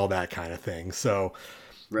communists and all that kind of thing. So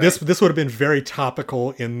this would have been very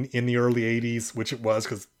topical in the early 80s, which it was,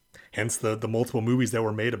 because hence the multiple movies that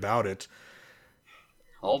were made about it.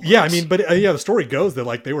 Almost. Yeah, I mean, but the story goes that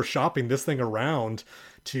like they were shopping this thing around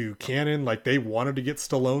to Canon, like they wanted to get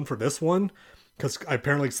Stallone for this one because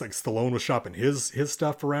apparently it's like Stallone was shopping his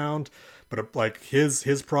stuff around, but like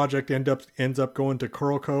his project ends up going to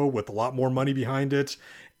Kuroko with a lot more money behind it,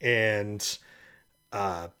 and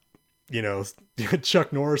you know,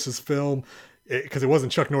 Chuck Norris's film, because it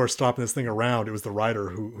wasn't Chuck Norris stopping this thing around. It was the writer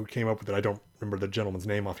who came up with it. I don't remember the gentleman's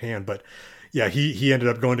name offhand, but yeah, he ended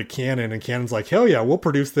up going to Canon, and Canon's like, hell yeah, we'll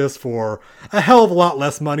produce this for a hell of a lot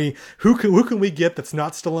less money. Who can we get that's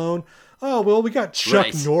not Stallone? Oh, well, we got Chuck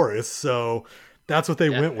Norris, so that's what they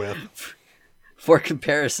went with. For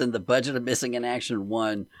comparison, the budget of Missing in Action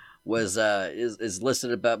 1 was is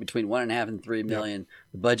listed about between 1.5 and 3 million.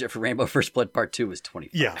 The budget for Rambo First Blood Part 2 was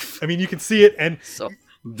 25. Yeah, I mean, you can see it, and so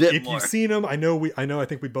if you've seen them, I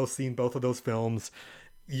think we both seen both of those films.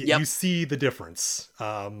 You see the difference.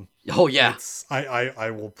 Oh yeah.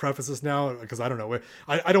 I will preface this now because I don't know.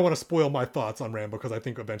 I don't want to spoil my thoughts on Rambo because I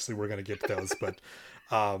think eventually we're going to get to those, but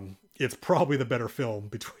it's probably the better film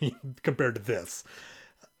compared to this.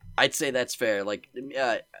 I'd say that's fair. Like,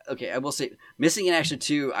 okay, I will say Missing in Action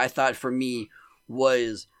 2, I thought for me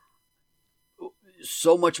was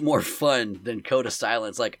so much more fun than Code of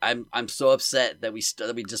Silence. Like, I'm so upset that we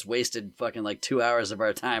just wasted fucking like 2 hours of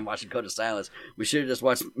our time watching Code of Silence. We should have just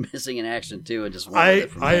watched Missing in Action 2 and just I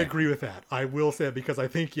agree with that. I will say it because I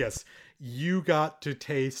think, yes, you got to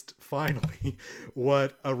taste finally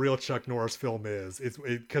what a real Chuck Norris film is. It's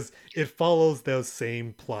because it follows those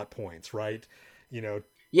same plot points, right? You know.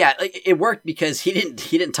 Yeah, it worked because he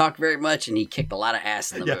didn't talk very much and he kicked a lot of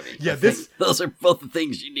ass in the movie. Yeah, those are both the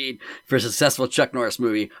things you need for a successful Chuck Norris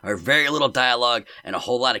movie: are very little dialogue and a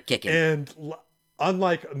whole lot of kicking. And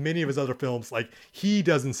unlike many of his other films, like he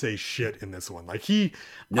doesn't say shit in this one. Like he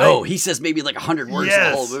says maybe like 100 words in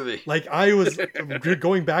the whole movie. Like I was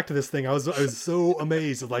going back to this thing, I was so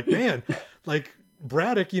amazed. Like, man, like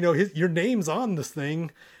Braddock, you know, your name's on this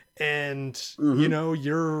thing, and you know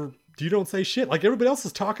you don't say shit. Like everybody else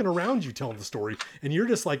is talking around you telling the story, and you're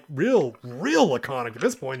just like real laconic at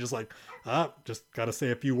this point, just like just gotta say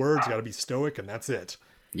a few words, gotta be stoic, and that's it.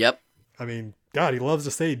 Yep. I mean, God, he loves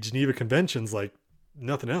to say Geneva Conventions like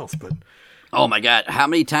nothing else, but oh my God, how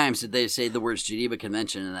many times did they say the words Geneva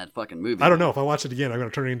Convention in that fucking movie? I don't know. If I watch it again, I'm gonna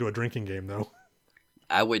turn it into a drinking game though.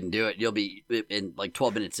 I wouldn't do it. You'll be in like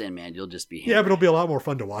 12 minutes in, man, you'll just be hammered. Yeah, but it'll be a lot more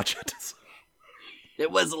fun to watch it. It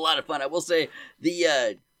was a lot of fun. I will say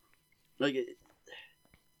the like,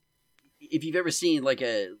 if you've ever seen like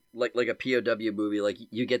a POW movie, like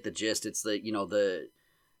you get the gist. It's the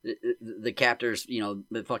captors,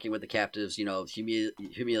 fucking with the captives,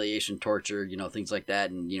 humiliation, torture, things like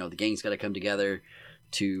that, and the gang's got to come together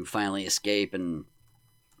to finally escape, and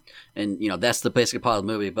that's the basic part of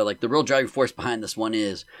the movie. But like the real driving force behind this one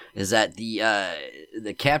is that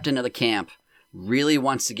the captain of the camp really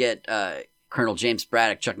wants to get Colonel James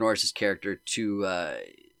Braddock, Chuck Norris's character,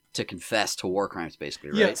 to confess to war crimes, basically,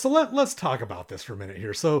 right? Yeah, so let's talk about this for a minute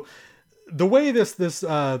here. So the way this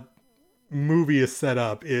movie is set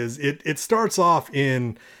up is it starts off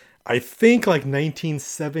in, I think, like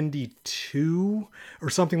 1972 or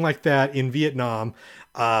something like that in Vietnam.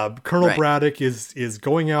 Colonel Braddock is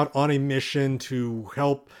going out on a mission to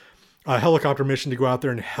help, a helicopter mission to go out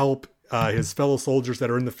there and help his fellow soldiers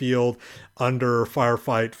that are in the field under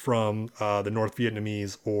firefight from the North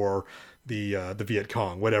Vietnamese or the Viet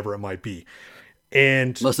Cong, whatever it might be.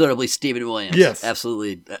 And most notably Stephen Williams. Yes,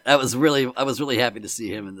 absolutely. I was really happy to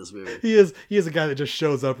see him in this movie. He is a guy that just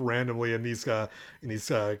shows up randomly in these Canon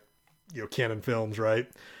films, right?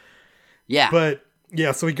 Yeah. But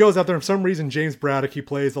yeah, so he goes out there, and for some reason James Braddock, he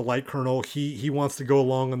plays the light colonel. He wants to go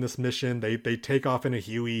along on this mission. They take off in a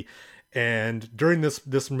Huey, and during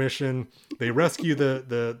this mission, they rescue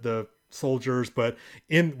the soldiers, but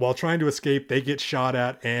while trying to escape, they get shot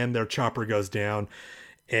at and their chopper goes down.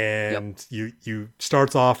 And you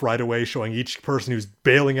starts off right away showing each person who's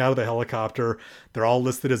bailing out of the helicopter. They're all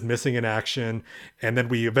listed as missing in action. And then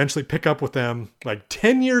we eventually pick up with them like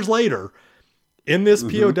 10 years later in this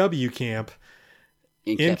POW camp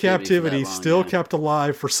in captivity, still kept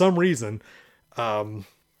alive for some reason.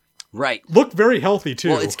 Right. Look very healthy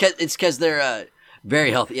too. Well, it's because they're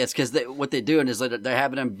very healthy. Yeah, it's because what they're doing is they're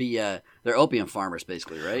having them be they're opium farmers,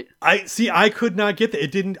 basically, right? I could not get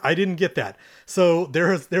that. I didn't get that. So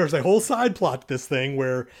there's a whole side plot to this thing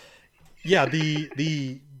where, yeah,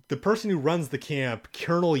 the person who runs the camp,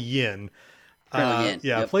 Colonel Yin.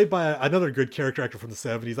 Played by another good character actor from the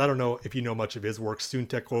 70s. I don't know if you know much of his work, Soon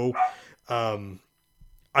Tek Ho.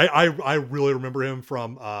 I really remember him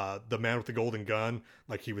from The Man with the Golden Gun,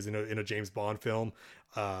 like he was in a James Bond film.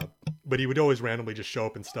 But he would always randomly just show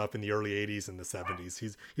up in stuff in the early 80s and the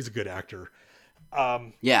 70s. He's a good actor.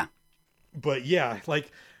 But yeah,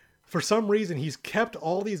 like for some reason he's kept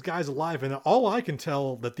all these guys alive, and all I can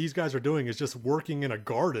tell that these guys are doing is just working in a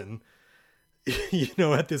garden,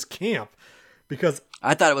 at this camp, because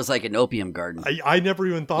I thought it was like an opium garden. I never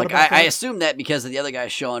even thought like about that. I assumed that because of the other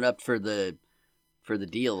guys showing up for the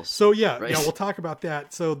deals. So yeah, right? yeah, we'll talk about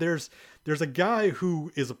that. So there's a guy who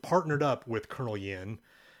is partnered up with Colonel Yin,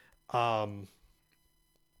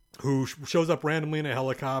 who shows up randomly in a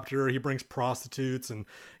helicopter. He brings prostitutes and,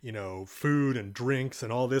 food and drinks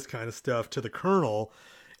and all this kind of stuff to the Colonel.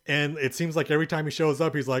 And it seems like every time he shows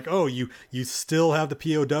up, he's like, "Oh, you still have the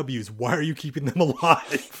POWs. Why are you keeping them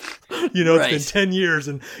alive?" It's been 10 years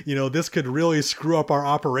and, this could really screw up our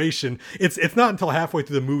operation. It's not until halfway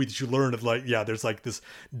through the movie that you learn of there's like this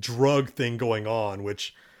drug thing going on,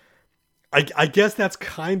 which I guess that's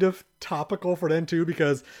kind of topical for them too,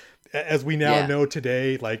 because as we now know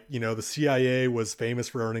today, the CIA was famous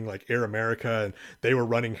for owning like Air America, and they were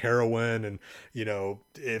running heroin, and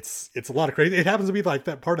it's a lot of crazy. It happens to be like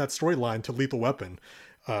that part of that storyline to Lethal Weapon.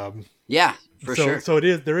 For sure. So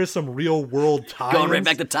there is some real world ties. Going right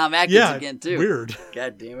back to Tom Atkins again too. Weird.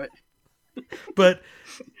 God damn it. But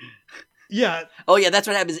yeah. Oh yeah, that's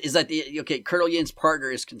what happens. Is that Colonel Yin's partner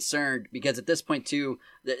is concerned because at this point too,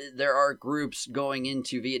 there are groups going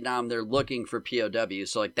into Vietnam. They're looking for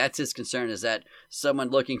POWs. So like that's his concern, is that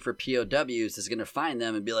someone looking for POWs is going to find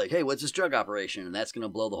them and be like, "Hey, what's this drug operation?" And that's going to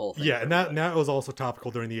blow the whole thing. Yeah, and that was also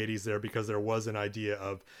topical during the 80s there, because there was an idea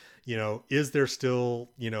of, is there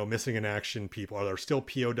still missing in action people? Are there still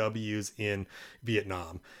POWs in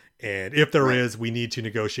Vietnam? And if there is, we need to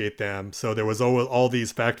negotiate them. So there was all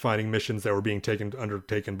these fact-finding missions that were being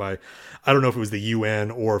undertaken by, I don't know if it was the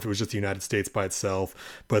UN or if it was just the United States by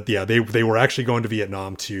itself. But yeah, they were actually going to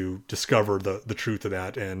Vietnam to discover the truth of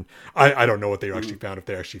that. And I don't know what they actually found, if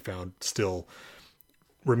they actually found still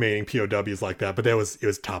remaining POWs like that. But it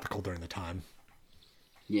was topical during the time.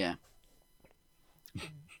 Yeah.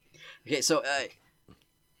 Okay, so...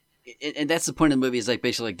 and that's the point of the movie, is like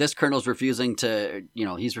basically like this colonel's refusing to,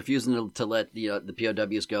 he's refusing to let the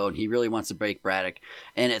POWs go, and he really wants to break Braddock.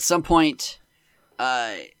 And at some point,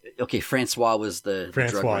 Francois was the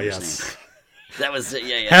drug runner's name. That was it.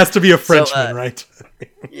 Yeah. Has to be a Frenchman, right?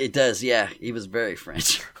 It does. Yeah, he was very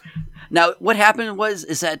French. Now, what happened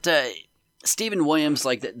is that Stephen Williams,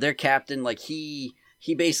 like their captain, like he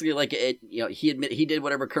basically he did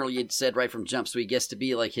whatever Colonel Yin said right from jump, so he gets to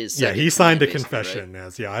be like his he signed a confession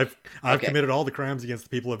as I've committed all the crimes against the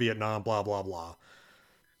people of Vietnam, blah blah blah.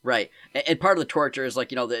 Right, and part of the torture is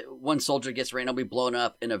the one soldier gets randomly blown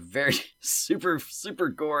up in a very super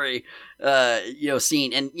gory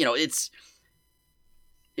scene, and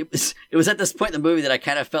it was at this point in the movie that I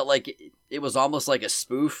kind of felt like it was almost like a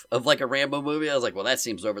spoof of like a Rambo movie. I was like, well, that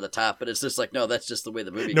seems over the top, but it's just like, no, that's just the way the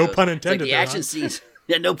movie goes. No pun intended. Like the action scenes,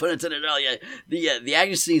 no pun intended at all. Yeah, the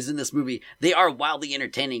action scenes in this movie, they are wildly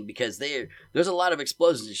entertaining because there's a lot of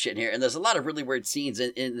explosions and shit in here, and there's a lot of really weird scenes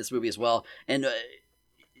in this movie as well. And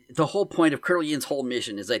the whole point of Colonel Yin's whole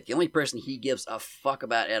mission is like the only person he gives a fuck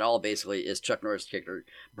about at all, basically, is Chuck Norris' character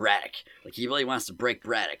Braddock. Like he really wants to break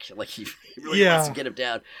Braddock. Like he really wants to get him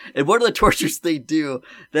down. And one of the tortures they do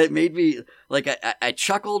that made me like I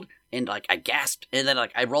chuckled and like I gasped and then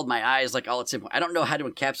like I rolled my eyes like all at the same point. I don't know how to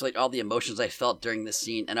encapsulate all the emotions I felt during this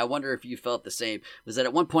scene, and I wonder if you felt the same. Was that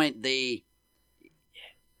at one point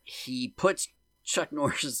he puts Chuck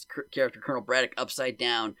Norris's character, Colonel Braddock, upside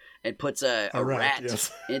down and puts a rat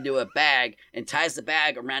into a bag and ties the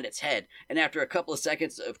bag around its head. And after a couple of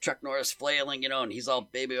seconds of Chuck Norris flailing, and he's all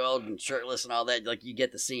baby oiled and shirtless and all that, like you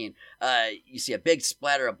get the scene. You see a big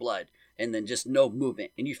splatter of blood and then just no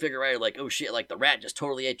movement. And you figure right, like, oh shit, like the rat just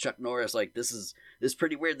totally ate Chuck Norris. Like this is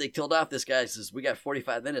pretty weird. They killed off this guy. Says we got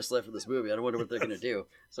 45 minutes left of this movie. I wonder what they're gonna do.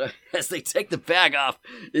 So as they take the bag off,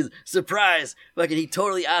 is surprise, fucking he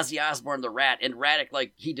totally Ozzy Osbourne the rat, and Braddock,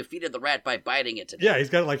 like he defeated the rat by biting it to death. Yeah,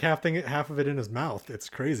 he's got like half of it in his mouth. It's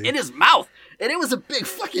crazy. In his mouth, and it was a big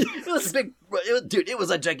fucking. It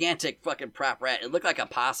was a gigantic fucking prop rat. It looked like a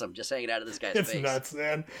possum just hanging out of this guy's face. It's nuts,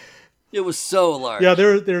 man. It was so large. Yeah,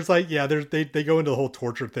 there's like they go into the whole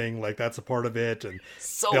torture thing, like that's a part of it, and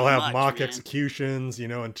they'll have mock executions,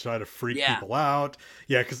 and try to freak people out.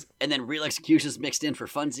 Yeah, and then real executions mixed in for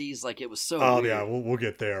funsies. Like it was so. Oh weird. Yeah, we'll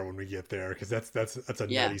get there when we get there, because that's a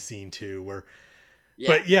nutty scene too. Where,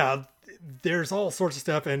 but yeah, there's all sorts of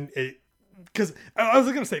stuff, and because I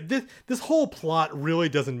was gonna say this whole plot really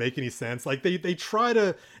doesn't make any sense. Like they try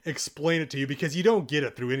to explain it to you because you don't get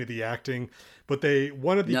it through any of the acting. But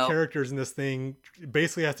one of the characters in this thing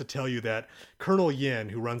basically has to tell you that Colonel Yin,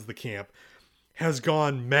 who runs the camp, has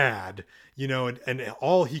gone mad, and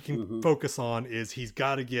all he can focus on is he's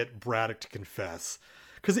got to get Braddock to confess.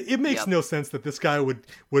 Because it makes no sense that this guy would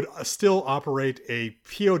still operate a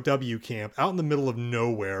POW camp out in the middle of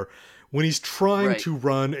nowhere when he's trying to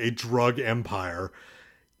run a drug empire.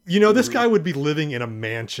 This guy would be living in a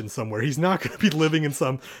mansion somewhere. He's not going to be living in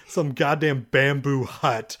some goddamn bamboo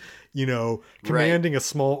hut, commanding a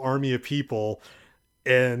small army of people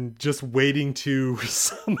and just waiting to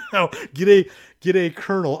somehow get a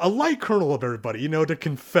colonel, a light colonel of everybody, to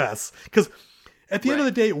confess. Because at the end of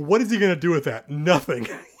the day, what is he going to do with that? Nothing.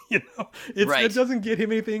 It doesn't get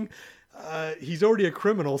him anything. He's already a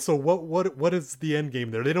criminal, so what is the end game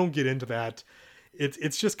there? They don't get into that.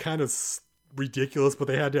 It's just kind of ridiculous, but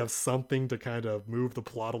they had to have something to kind of move the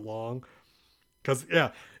plot along. Because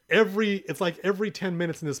it's like every 10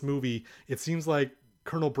 minutes in this movie, it seems like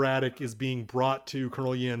Colonel Braddock is being brought to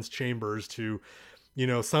Colonel Yen's chambers to,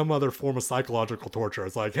 some other form of psychological torture.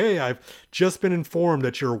 It's like, hey, I've just been informed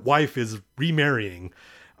that your wife is remarrying.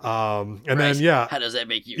 And then, how does that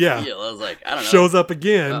make you feel? I was like, I don't know. Shows up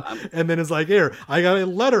again, and then it's like, here, I got a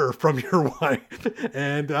letter from your wife,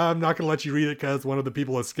 and I'm not going to let you read it because one of the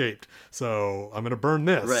people escaped. So I'm going to burn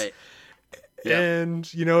this. Right.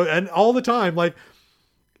 And, and all the time, like,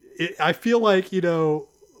 I feel like,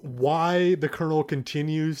 why the Colonel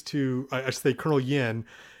continues to, I should say Colonel Yen,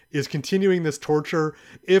 is continuing this torture.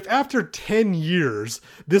 If after 10 years,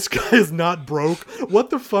 this guy is not broke, what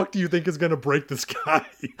the fuck do you think is going to break this guy?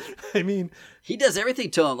 I mean, he does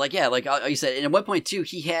everything to him. Like you said, and at one point too,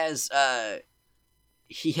 he has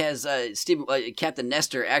Captain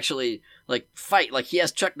Nestor actually fight. Like he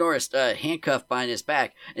has Chuck Norris handcuffed behind his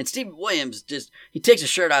back, and Stephen Williams he takes his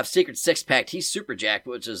shirt off, secret six pack. He's super jacked,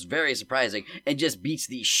 which is very surprising, and just beats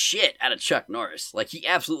the shit out of Chuck Norris. Like he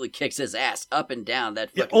absolutely kicks his ass up and down that.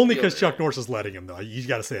 Only because Chuck Norris is letting him though. You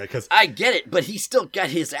got to say that because I get it, but he still got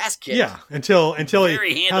his ass kicked. Yeah, until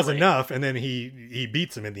he has enough, and then he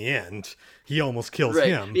beats him in the end. He almost kills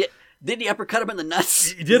him. Yeah. Didn't he uppercut him in the nuts?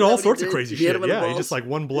 He did all sorts of crazy shit. Yeah, he just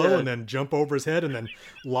one blow and then jump over his head and then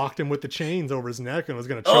locked him with the chains over his neck and was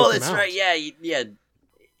going to choke him out. Oh, that's right. Yeah.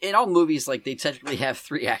 In all movies, they technically have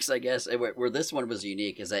 3 acts, I guess. Where this one was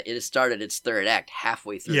unique is that it started its 3rd act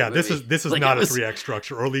halfway through. Yeah, this is not a 3-act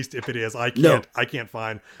structure, or at least if it is, I can't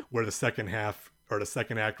find where the second half or the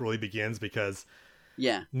second act really begins because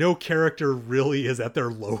no character really is at their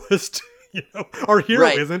lowest. Our hero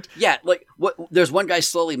isn't. Yeah, there's one guy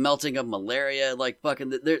slowly melting of malaria.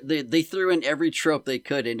 They threw in every trope they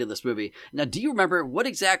could into this movie. Now, do you remember what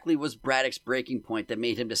exactly was Braddock's breaking point that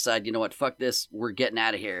made him decide, you know what, fuck this, we're getting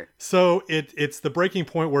out of here? So it's the breaking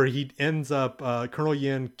point where he ends up, Colonel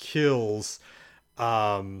Yen kills,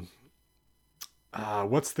 what's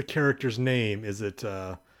the character's name? Is it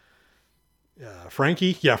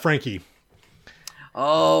Frankie? Yeah, Frankie.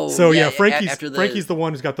 Oh, so Frankie's the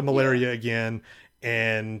one who's got the malaria again,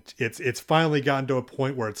 and it's finally gotten to a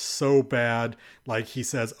point where it's so bad. Like he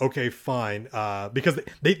says, okay, fine, because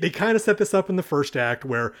they kind of set this up in the first act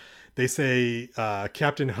where they say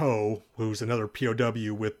Captain Ho, who's another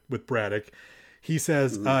POW with Braddock, he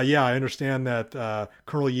says, yeah, I understand that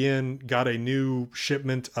Colonel Yin got a new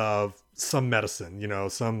shipment of some medicine,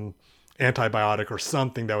 some antibiotic or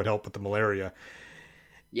something that would help with the malaria.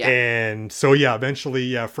 Yeah. And so,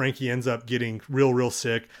 eventually, Frankie ends up getting real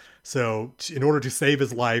sick. So in order to save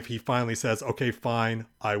his life, he finally says, okay, fine,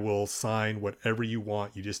 I will sign whatever you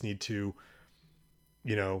want. You just need to,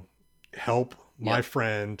 help my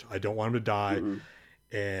friend. I don't want him to die.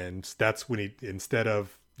 Mm-hmm. And that's when he, instead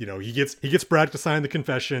of, he gets Brad to sign the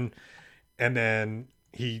confession, and then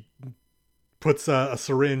he puts a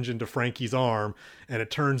syringe into Frankie's arm, and it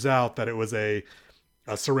turns out that it was a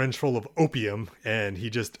syringe full of opium, and he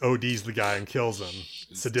just ODs the guy and kills him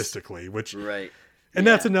sadistically, which and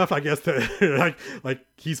that's enough, I guess, to like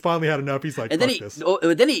he's finally had enough. He's like, and then he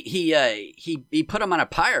put him on a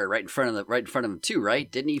pyre right in front of him too,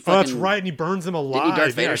 right? Didn't he? Fucking, that's right, and he burns him alive. Didn't he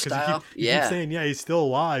Darth Vader style? He keeps saying, he's still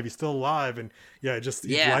alive, and he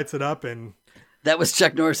lights it up, and that was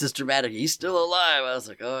Chuck Norris's dramatic. He's still alive. I was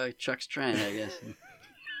like, oh, Chuck's trying, I guess.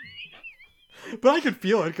 But I could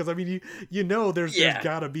feel it because, I mean, there's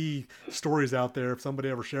got to be stories out there, if somebody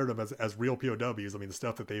ever shared them as real POWs. I mean, the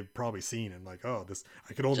stuff that they've probably seen, and I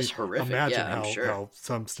could only imagine how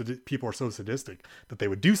some people are so sadistic that they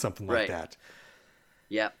would do something like that.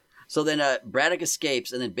 Yeah. So then Braddock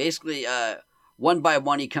escapes, and then basically one by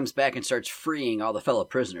one he comes back and starts freeing all the fellow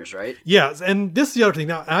prisoners, right? Yeah, and this is the other thing.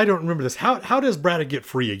 Now, I don't remember this. How does Braddock get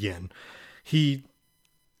free again?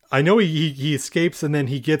 I know he escapes, and then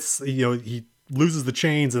he gets, he loses the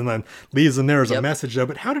chains and then leaves them there as a message though.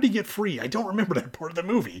 But how did he get free? I don't remember that part of the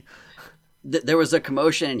movie. There was a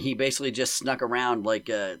commotion, and he basically just snuck around like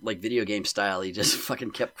video game style. He just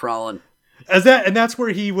fucking kept crawling. And that's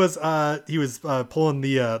where he was pulling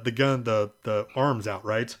the gun, the arms out,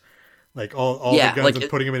 right? Like all the guns and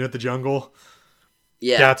putting them in at the jungle.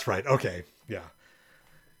 Yeah, that's right. Okay, yeah.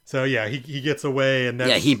 So yeah, he gets away, and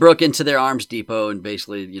that's, he broke into their arms depot and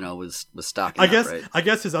basically, was stocking up, right? I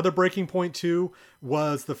guess his other breaking point too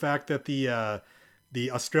was the fact that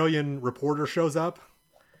the Australian reporter shows up,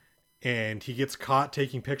 and he gets caught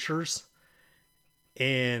taking pictures,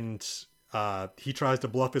 and he tries to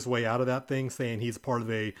bluff his way out of that thing, saying he's part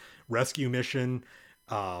of a rescue mission,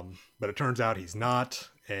 but it turns out he's not,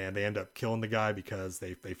 and they end up killing the guy because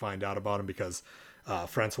they find out about him because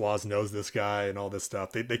Francois knows this guy and all this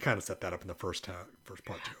stuff. They kind of set that up in the first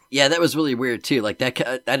part too. Yeah, that was really weird too. Like that,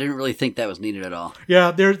 I didn't really think that was needed at all.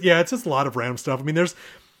 Yeah, it's just a lot of random stuff.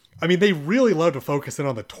 I mean, they really love to focus in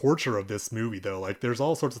on the torture of this movie, though. Like, there's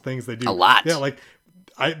all sorts of things they do. A lot. Yeah, like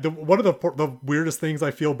one of the weirdest things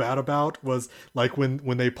I feel bad about was like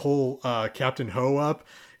when they pull Captain Ho up,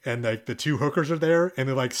 and like the two hookers are there, and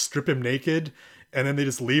they like strip him naked. And then they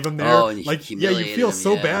just leave him there. Oh, and like, yeah, you feel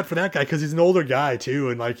so bad for that guy because he's an older guy too,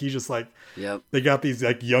 and like he's just like, yep. They got these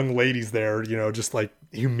like young ladies there, just like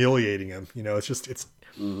humiliating him. It's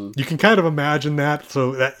you can kind of imagine that.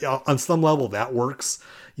 So that on some level that works,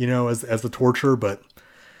 as the torture, but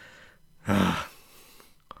that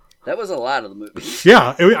was a lot of the movie.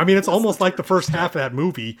 Yeah, it's almost like the first half of that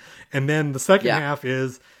movie, and then the second half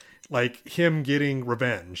is like him getting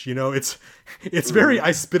revenge. It's very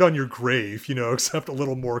I spit on your grave, except a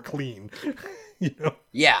little more clean.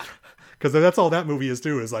 Yeah. Because that's all that movie is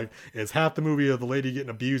too. Is half the movie of the lady getting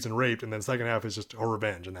abused and raped, and then the second half is just her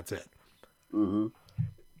revenge, and that's it. Mm-hmm.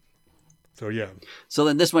 So yeah. So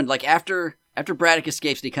then this one, like after Braddock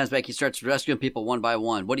escapes and he comes back, he starts rescuing people one by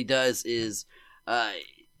one. What he does is,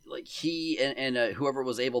 like he and whoever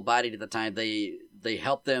was able-bodied at the time, they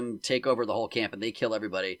help them take over the whole camp and they kill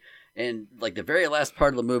everybody. And like the very last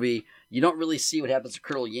part of the movie, you don't really see what happens to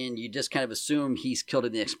Colonel Yin. You just kind of assume he's killed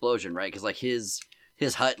in the explosion, right? Because like his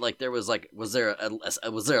hut, like there was like, was there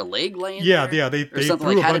a leg laying there? Yeah, they threw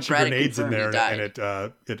like, a bunch of grenades in there and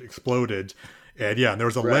it exploded. And yeah, and there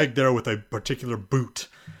was a leg there with a particular boot.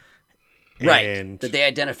 Right, and that they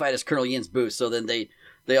identified as Colonel Yin's boot. So then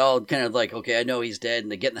they all kind of like, okay, I know he's dead,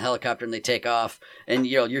 and they get in the helicopter and they take off. And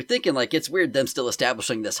you're thinking like it's weird them still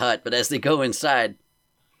establishing this hut, but as they go inside,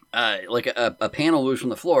 like a panel moves from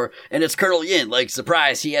the floor, and it's Colonel Yin. Like,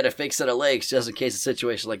 surprise, he had a fake set of legs just in case a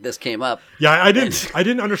situation like this came up. Yeah, I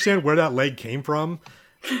didn't understand where that leg came from.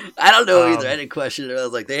 I don't know either. I didn't question it. I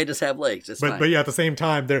was like, they just have legs. It's fine. But yeah, at the same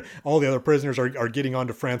time, all the other prisoners are getting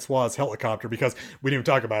onto Francois' helicopter because we didn't even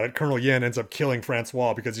talk about it. Colonel Yin ends up killing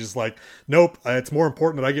Francois because he's just like, nope, it's more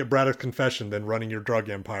important that I get Braddock's confession than running your drug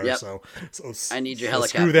empire. Yep. So I need your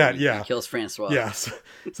helicopter. Screw that. Yeah, he kills Francois. Yeah.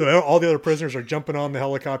 So all the other prisoners are jumping on the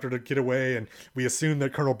helicopter to get away, and we assume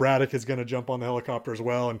that Colonel Braddock is going to jump on the helicopter as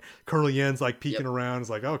well. And Colonel Yin's like peeking around.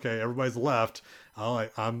 It's like, okay, everybody's left.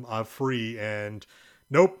 I'm free, and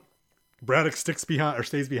nope. Braddock stays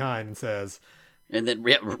behind and says, and then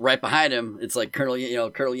right behind him, it's like Colonel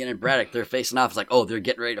Yin and Braddock, they're facing off. It's like, oh, they're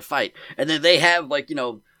getting ready to fight. And then they have like,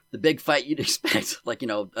 the big fight you'd expect, like,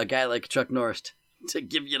 a guy like Chuck Norris to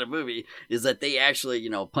give you in a movie is that they actually,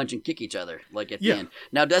 punch and kick each other like at the end.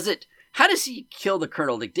 Now, how does he kill the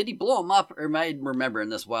Colonel? Like, did he blow him up, or am I remembering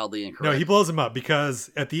this wildly incorrect? No, he blows him up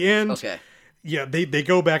because at the end, okay. Yeah, they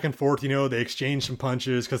go back and forth, they exchange some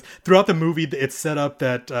punches, because throughout the movie, it's set up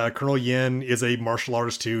that Colonel Yin is a martial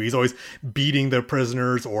artist too. He's always beating the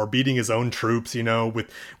prisoners or beating his own troops,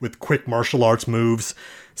 with quick martial arts moves.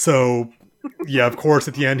 So, yeah, of course,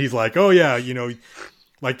 at the end, he's like, oh yeah,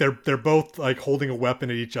 like they're both like holding a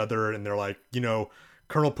weapon at each other, and they're like,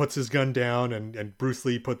 Colonel puts his gun down, and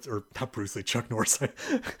Chuck Norris.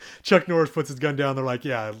 Chuck Norris puts his gun down. They're like,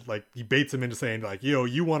 yeah, like he baits him into saying like,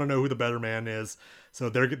 you want to know who the better man is. So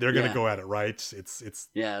they're going to go at it, right? It's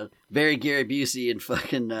very Gary Busey and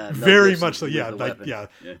fucking very much so. Yeah,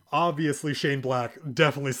 obviously Shane Black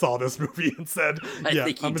definitely saw this movie and said,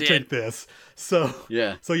 I'm going to take this. So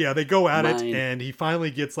they go at it, and he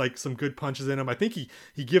finally gets like some good punches in him. I think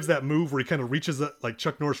he gives that move where he kind of reaches up, like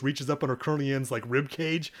Chuck Norris reaches up under Colonel Yin's like rib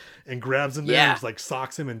cage and grabs him there and just, like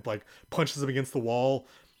socks him and like punches him against the wall.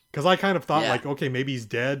 Because I kind of thought like, okay, maybe he's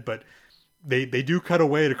dead, but They do cut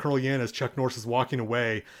away to Colonel Yin as Chuck Norris is walking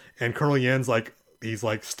away, and Colonel Yin's like, he's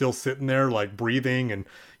like still sitting there like breathing and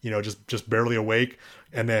just barely awake.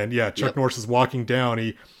 And then Chuck Norris is walking down.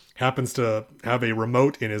 He happens to have a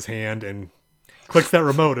remote in his hand and clicks that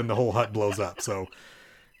remote, and the whole hut blows up. So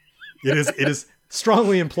it is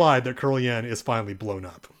strongly implied that Colonel Yin is finally blown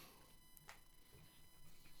up.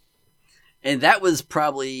 And that was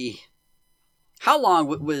probably how long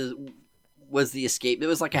was the escape? It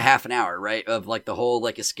was like a half an hour, right? Of like the whole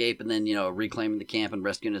like escape, and then reclaiming the camp and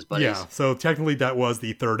rescuing his buddies. Yeah, so technically that was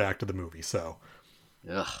the third act of the movie. So,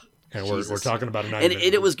 And we're talking about a 90 and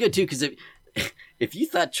minute it was good too, because if you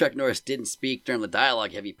thought Chuck Norris didn't speak during the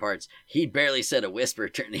dialogue heavy parts, he barely said a whisper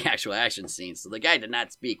during the actual action scenes. So the guy did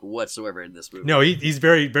not speak whatsoever in this movie. No, he's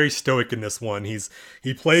very, very stoic in this one.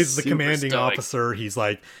 He plays the Super commanding stoic. officer. He's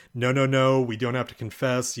like, no, we don't have to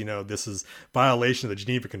confess. This is violation of the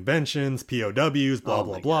Geneva Conventions, POWs, blah,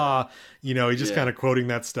 blah, blah. He's just kind of quoting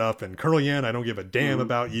that stuff. And Colonel Yen, I don't give a damn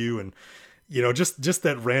about you. And, just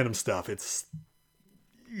that random stuff. It's,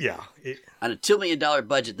 yeah. On a $2 million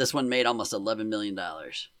budget, this one made almost $11 million.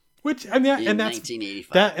 Which, I mean, in that's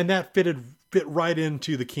 1985. that fit right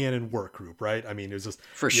into the Cannon work group, right? I mean, it was just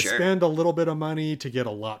For you sure. spend a little bit of money to get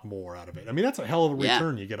a lot more out of it. I mean, that's a hell of a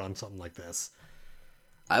return you get on something like this.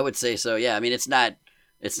 I would say so. Yeah, I mean, it's not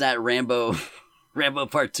Rambo, Rambo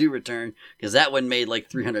Part 2 return, because that one made like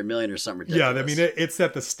 $300 million or something ridiculous. Yeah, I mean, it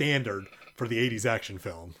set the standard for the '80s action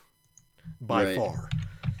film by far.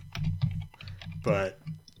 But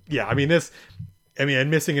yeah, I mean,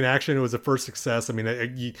 and Missing in Action, it was a first success. I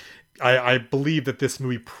mean, I believe that this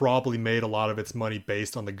movie probably made a lot of its money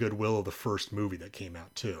based on the goodwill of the first movie that came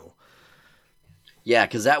out too. Yeah,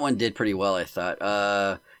 because that one did pretty well, I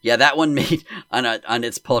thought. Yeah, that one made on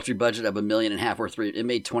its paltry budget of $1.5 million or $3 million, it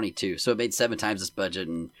made 22, so it made 7 times its budget.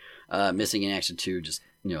 And Missing in Action 2 just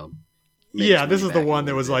Yeah, this is the one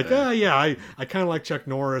that was like, I kind of like Chuck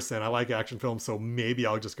Norris and I like action films, so maybe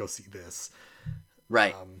I'll just go see this.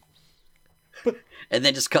 Right. And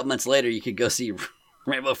then just a couple months later, you could go see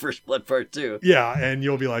Rambo First Blood Part 2. Yeah, and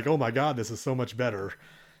you'll be like, oh my God, this is so much better.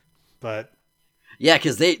 But yeah,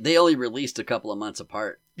 because they only released a couple of months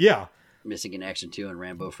apart. Yeah. Missing in Action 2 and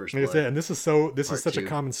Rambo First Like Blood. I said, and this is such 2. a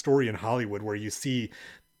common story in Hollywood where you see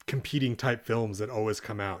competing type films that always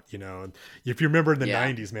come out, And if you remember in the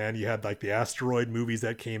 90s, man, you had like the Asteroid movies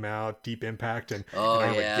that came out, Deep Impact and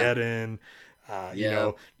Armageddon.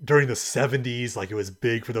 During the 70s, like it was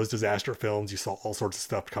big for those disaster films. You saw all sorts of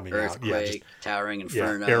stuff coming Earthquake, out. Yeah, Towering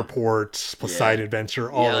Inferno. Airport, Poseidon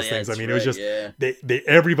Adventure, all those things. I mean, it was just, they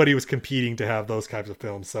everybody was competing to have those types of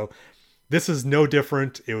films. So this is no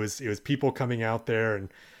different. It was people coming out there and,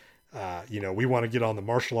 we want to get on the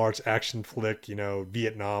martial arts action flick,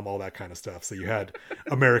 Vietnam, all that kind of stuff. So you had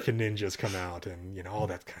American Ninjas come out and, all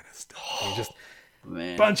that kind of stuff. I mean, just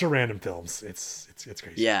bunch of random films. It's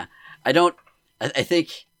crazy. Yeah. I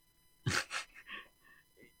think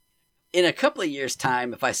in a couple of years'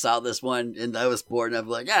 time, if I saw this one and I was bored enough,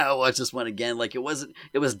 like, I'll watch this one again. Like it was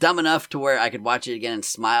dumb enough to where I could watch it again and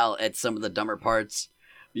smile at some of the dumber parts.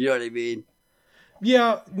 You know what I mean?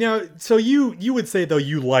 Yeah. Now, so you would say though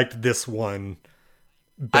you liked this one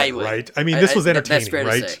better, right? I mean, this was entertaining, that's fair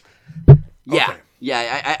right? to say. Yeah. Okay.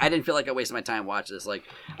 Yeah, I didn't feel like I wasted my time watching this. Like,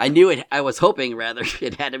 I knew it. I was hoping rather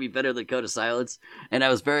it had to be better than Code of Silence, and I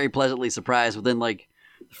was very pleasantly surprised. Within like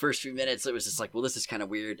the first few minutes, it was just like, well, this is kind of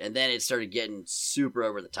weird, and then it started getting super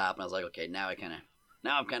over the top, and I was like, okay, now I'm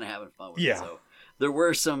kind of having fun with it. So there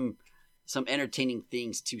were some entertaining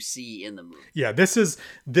things to see in the movie. Yeah, this is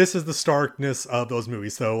the starkness of those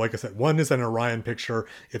movies. So, like I said, one is an Orion picture.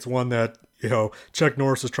 It's one that Chuck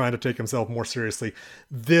Norris is trying to take himself more seriously.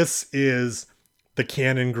 This is the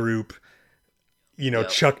Cannon Group,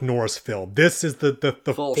 Chuck Norris film. This is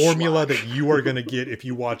the formula that you are going to get if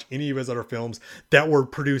you watch any of his other films that were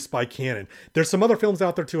produced by Cannon. There's some other films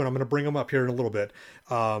out there too, and I'm going to bring them up here in a little bit,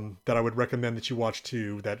 that I would recommend that you watch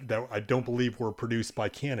too, that I don't believe were produced by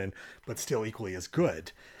Cannon, but still equally as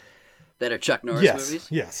good. That are Chuck Norris movies?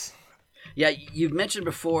 Yes. Yeah, you've mentioned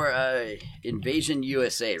before Invasion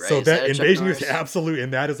USA, right? So that Chuck Invasion Norris? USA, absolutely,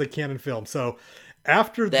 and that is a Cannon film. So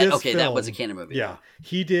after this film, that was a Cannon movie. Yeah,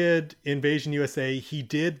 he did Invasion USA. He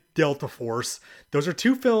did Delta Force. Those are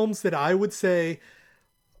two films that I would say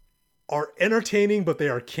are entertaining, but they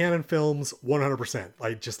are Cannon films 100%.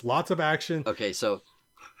 Like just lots of action. Okay, so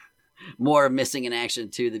more Missing in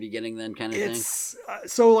Action to the beginning, then kind of thing.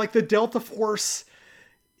 So like the Delta Force,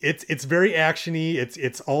 it's very actiony.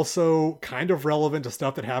 It's also kind of relevant to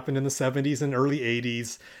stuff that happened in the 70s and early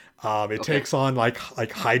 80s. It takes on like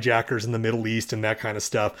hijackers in the Middle East and that kind of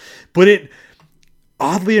stuff. But it,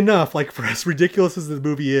 oddly enough, like for as ridiculous as the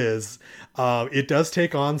movie is, it does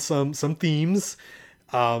take on some themes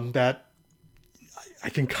that I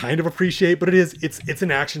can kind of appreciate. But it's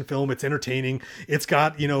an action film. It's entertaining. It's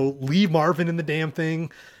got Lee Marvin in the damn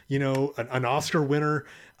thing. An Oscar winner.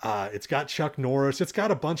 It's got Chuck Norris. It's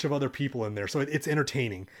got a bunch of other people in there, so it's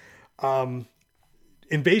entertaining.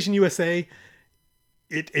 Invasion USA.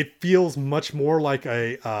 It feels much more like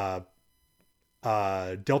a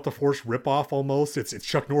Delta Force ripoff almost. It's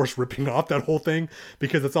Chuck Norris ripping off that whole thing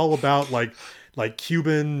because it's all about like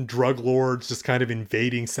Cuban drug lords just kind of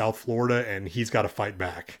invading South Florida and he's got to fight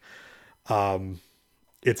back.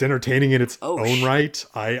 It's entertaining in its own shit. right.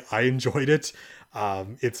 I enjoyed it.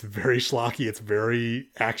 It's very schlocky. It's very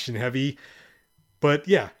action heavy. But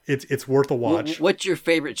yeah, it's worth a watch. What's your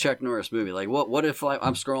favorite Chuck Norris movie? Like, what if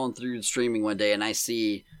I'm scrolling through streaming one day and I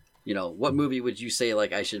see, what movie would you say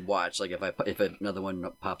like I should watch? Like if another one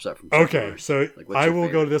pops up from Chuck Norris? So like, I will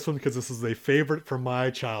go to this one because this is a favorite from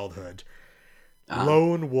my childhood.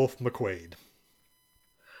 Lone Wolf McQuade.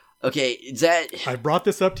 Okay, is that... I brought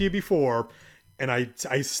this up to you before, and I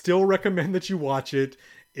still recommend that you watch it.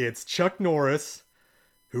 It's Chuck Norris,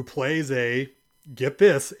 who plays get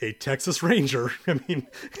this, a Texas Ranger. I mean,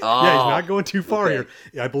 he's not going too far here.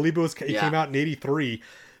 I believe it came out in 1983.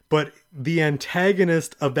 But the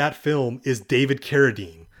antagonist of that film is David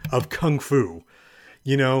Carradine of Kung Fu,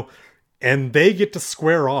 and they get to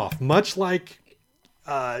square off, much like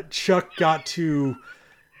Chuck got to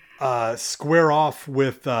square off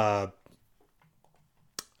with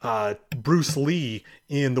Bruce Lee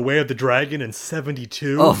in The Way of the Dragon in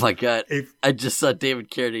 1972. Oh my god! I just saw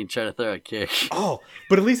David Carradine trying to throw a kick. Oh,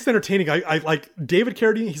 but at least it's entertaining. I like David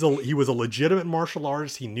Carradine. He was a legitimate martial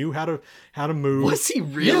artist. He knew how to move. Was he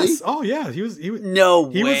really? Yes. Oh yeah. He was. No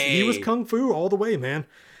way. He was Kung Fu all the way, man.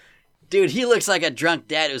 Dude, he looks like a drunk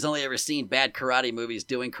dad who's only ever seen bad karate movies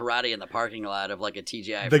doing karate in the parking lot of like a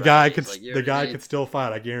TGI. The guy could still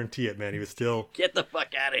fight. I guarantee it, man. He was still... Get the fuck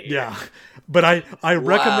out of here. Yeah. But I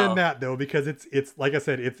recommend that though, because it's like I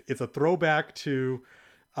said, it's a throwback to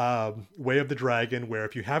Way of the Dragon, where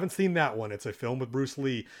if you haven't seen that one, it's a film with Bruce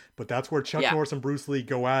Lee, but that's where Chuck Norris and Bruce Lee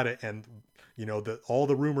go at it. And all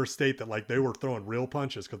the rumors state that like they were throwing real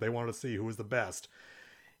punches because they wanted to see who was the best.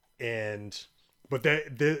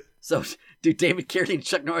 So, do David Carradine and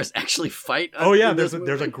Chuck Norris actually fight? Oh yeah, there's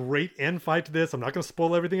a great end fight to this. I'm not going to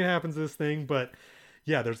spoil everything that happens to this thing, but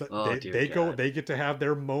yeah, they get to have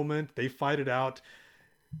their moment. They fight it out.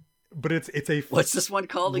 But it's what's this one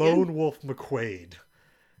called Lone again? Wolf McQuade.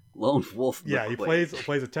 Lone Wolf McQuade. Yeah, he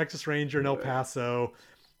plays a Texas Ranger in El Paso.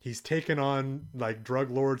 He's taken on like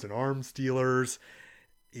drug lords and arms dealers.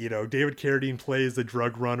 David Carradine plays a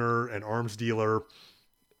drug runner and arms dealer.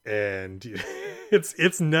 And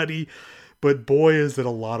it's nutty, but boy is it a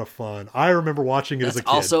lot of fun. I remember watching it as a kid.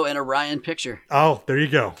 Also an Orion picture. Oh, there you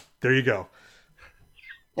go.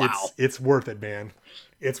 Wow. It's worth it, man.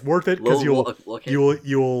 It's worth it because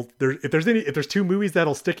if there's two movies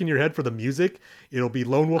that'll stick in your head for the music, it'll be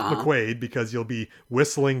Lone Wolf McQuade, because you'll be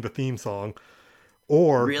whistling the theme song,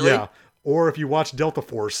 or if you watch Delta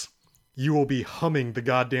Force, you will be humming the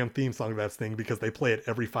goddamn theme song of that thing because they play it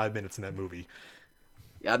every 5 minutes in that movie.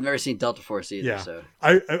 Yeah, I've never seen Delta Force either. Yeah. So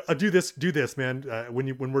I do this, man.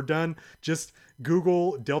 When we're done, just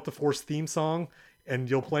Google Delta Force theme song, and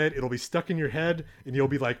you'll play it. It'll be stuck in your head, and you'll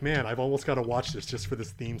be like, "Man, I've almost got to watch this just for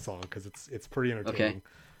this theme song because it's pretty entertaining." Okay.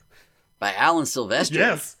 By Alan Silvestri.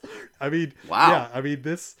 Yes. I mean, wow. Yeah. I mean,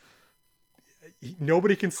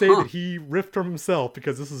 nobody can say that he riffed from himself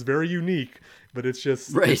because this is very unique. But it's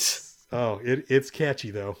just right. It's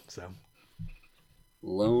catchy though. So.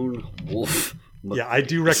 Lone Wolf. Yeah, I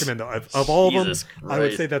do recommend though. Of all of them, Christ. I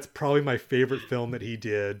would say that's probably my favorite film that he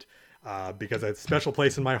did, because it had a special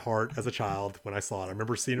place in my heart as a child when I saw it. I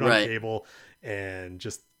remember seeing it on cable, and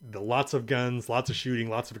just lots of guns, lots of shooting,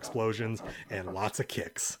 lots of explosions, and lots of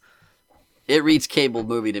kicks. It reads cable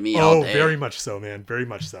movie to me all day. Very much so, man. Very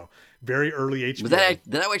much so. Very early HBO. Did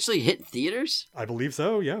that actually hit theaters? I believe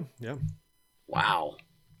so, yeah. Wow.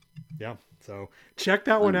 Yeah, so check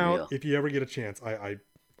that one out if you ever get a chance.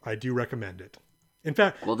 I do recommend it. In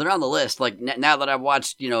fact, well, they're on the list. Like now that I've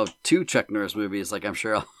watched, 2 Chuck Norris movies, like I'm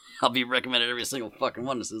sure I'll be recommended every single fucking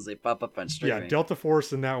one as soon as they pop up on streaming. Yeah, Delta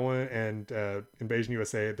Force in that one, and Invasion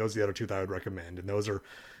USA. Those are the other 2 that I would recommend, and those are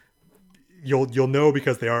you'll know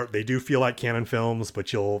because they do feel like canon films,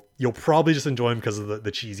 but you'll probably just enjoy them because of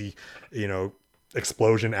the cheesy,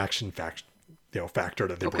 explosion action factor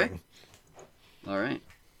that they bring. All right.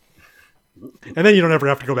 And then you don't ever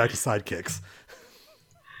have to go back to sidekicks.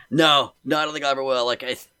 No, I don't think I ever will. Like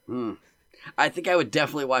I think I would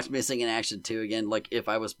definitely watch Missing in Action 2 again, like if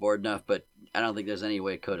I was bored enough. But I don't think there's any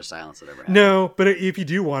way Code of Silence would ever happen. No, but if you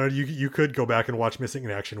do want it, you could go back and watch Missing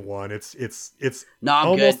in Action 1. It's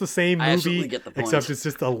almost good. The same movie, get the point. Except it's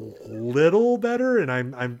just a little better.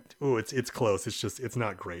 And it's close. It's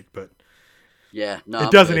not great, but yeah, no,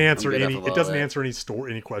 it doesn't answer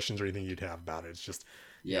any questions or anything you'd have about it. It's just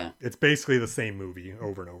it's basically the same movie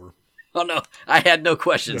over and over. Oh no, I had no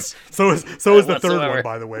questions. Yeah. So is the third one,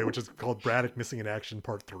 by the way, which is called Braddock Missing in Action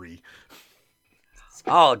Part 3.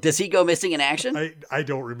 Oh, does he go missing in action? I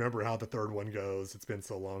don't remember how the third one goes. It's been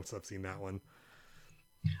so long since I've seen that one.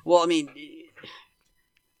 Well, I mean,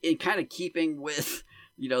 in kind of keeping with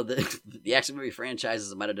the action movie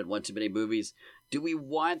franchises might have done one too many movies. Do we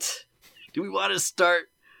want to start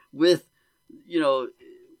with,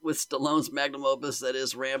 with Stallone's magnum opus that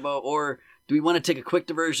is Rambo, or do we want to take a quick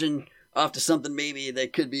diversion off to something maybe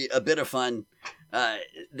that could be a bit of fun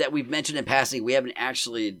that we've mentioned in passing we haven't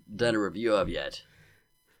actually done a review of yet?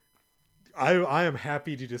 I am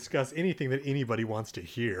happy to discuss anything that anybody wants to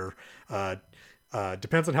hear.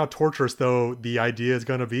 Depends on how torturous though the idea is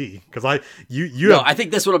going to be. Because I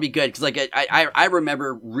think this one will be good. Because I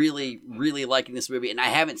remember really, really liking this movie, and I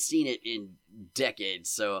haven't seen it in decades.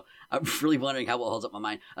 So I'm really wondering how it holds up my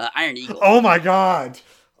mind. Iron Eagle. Oh my god!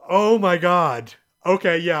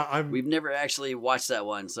 Okay, yeah, We've never actually watched that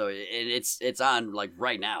one, so it's on like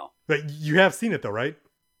right now. But you have seen it though, right?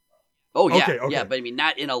 Oh yeah, okay. Yeah, but I mean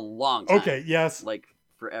not in a long time. Okay, yes, like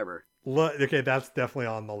forever. Okay, that's definitely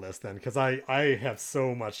on the list then, because I have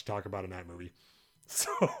so much to talk about in that movie. So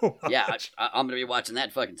much. Yeah, I'm gonna be watching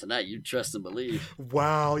that fucking tonight. You trust and believe.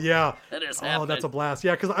 Wow, yeah. That is happening. Oh, that's a blast.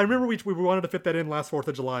 Yeah, because I remember we wanted to fit that in last 4th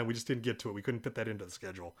of July, and we just didn't get to it. We couldn't fit that into the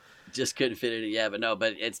schedule. Just couldn't fit it in. Yeah,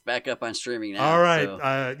 but it's back up on streaming now. All right,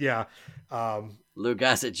 so. Yeah. Lou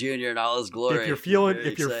Gossett Jr. in all his glory. If you're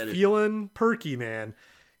feeling perky, man.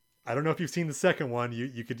 I don't know if you've seen the second one.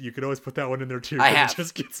 You could always put that one in there too. I have. It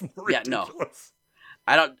just gets more ridiculous.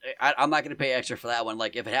 No. I'm not going to pay extra for that one.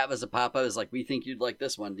 Like if it happens to pop up, is like we think you'd like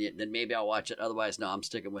this one, then maybe I'll watch it. Otherwise, no, I'm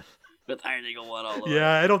sticking with Iron Eagle 1 all the way.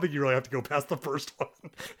 Yeah, I don't think you really have to go past the first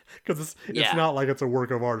one because it's not like it's a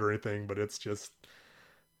work of art or anything, but it's just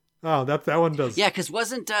that one does. Yeah, because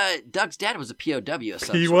wasn't Doug's dad was a POW of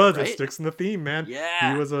some He sort, was. right? It sticks in the theme, man.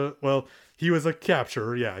 Yeah, he was a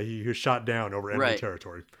capture. Yeah, he was shot down over enemy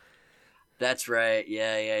territory. That's right.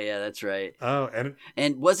 Yeah. That's right. Oh,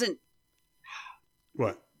 and wasn't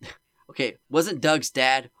what? Okay, wasn't Doug's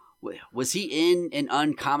dad? Was he in an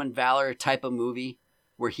Uncommon Valor type of movie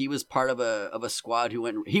where he was part of a squad who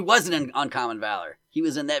went? He wasn't in Uncommon Valor. He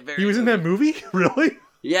was in that very. He was in that movie, really?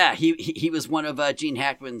 Yeah, he was one of Gene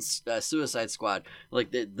Hackman's Suicide Squad. Like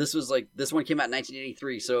this one came out in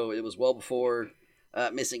 1983, so it was well before.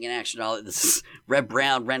 Missing in Action. All this is Reb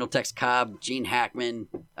Brown, Randall Tex Cobb, Gene Hackman,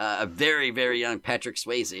 a very, very young Patrick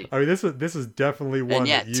Swayze. I mean, this is definitely one.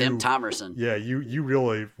 And Tim Thomerson. Yeah, you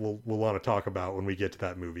really will want to talk about when we get to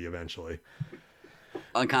that movie eventually.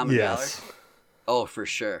 Uncommon Valor. Oh, for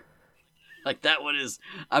sure. Like that one is.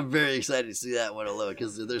 I'm very excited to see that one alone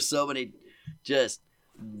because there's so many just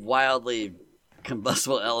wildly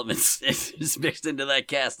combustible elements just mixed into that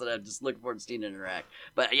cast that I'm just looking forward to seeing interact.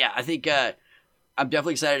 But yeah, I think. I'm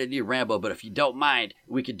definitely excited to do Rambo, but if you don't mind,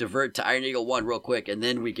 we could divert to Iron Eagle 1 real quick, and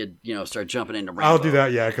then we could, start jumping into Rambo. I'll do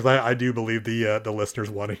that, yeah, because I do believe the listeners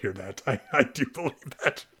want to hear that. I do believe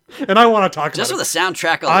that. And I want to talk about it. Just for the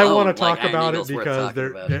soundtrack alone. I want to talk like, about it because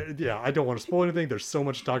I don't want to spoil anything. There's so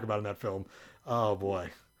much to talk about in that film. Oh, boy.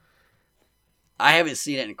 I haven't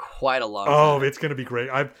seen it in quite a long time. Oh, it's going to be great.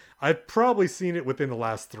 I've probably seen it within the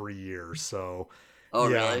last 3 years, so... Oh,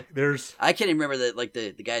 yeah, really? I can't even remember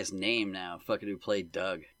the guy's name now. Fucking who played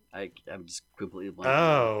Doug. I'm just completely blanking.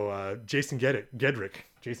 Oh, Jason Gedrick.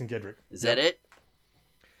 Jason Gedrick. Is that it?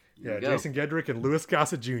 Yeah, Jason Gedrick and Louis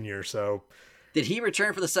Gossett Jr. So, did he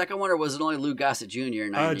return for the second one, or was it only Lou Gossett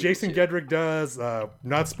Jr.? Jason Gedrick does.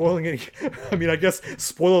 Not spoiling any. I mean, I guess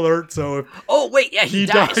spoiler alert. So, oh wait, yeah, he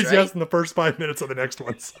dies right? Yes in the first 5 minutes of the next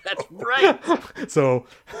one. So. That's right. So.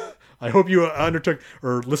 I hope you undertook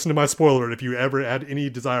or listened to my spoiler alert if you ever had any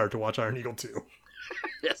desire to watch Iron Eagle 2.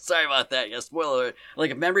 Yeah, sorry about that. Yeah, spoiler alert. Like,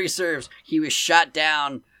 if memory serves, he was shot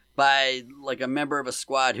down by, like, a member of a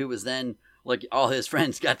squad who was then, like, all his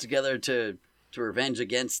friends got together to revenge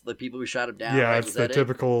against the people who shot him down. Yeah, right? it's the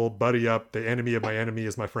typical buddy up, the enemy of my enemy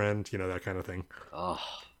is my friend, that kind of thing. Oh,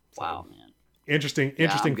 wow, man. Interesting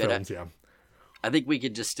films, yeah. I think we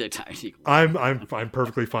could just stick to Iron Eagle. I'm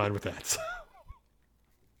perfectly fine with that.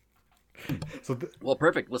 Well,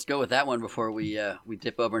 perfect. Let's go with that one before we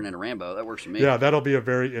dip over into Rambo. That works for me. Yeah, that'll be a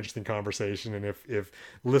very interesting conversation. And if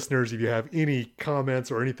listeners, if you have any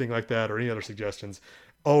comments or anything like that or any other suggestions,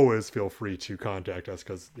 always feel free to contact us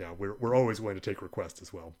because we're always going to take requests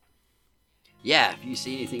as well. Yeah, if you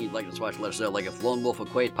see anything you'd like us to watch, let us know. Like if Lone Wolf of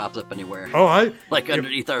Quaid pops up anywhere.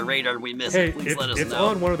 Underneath our radar and we miss it, please let us know. It's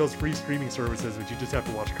on one of those free streaming services, but you just have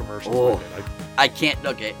to watch commercials with it.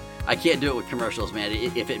 I can't do it with commercials, man.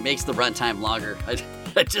 If it makes the runtime longer,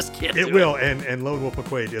 I just can't do it. It will, and Lone Wolf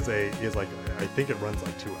McQuaid is like, I think it runs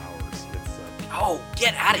like 2 hours. It's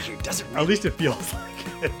get out of here. Does it really? At least it feels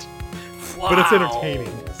like it. Wow. But it's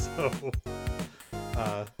entertaining, so...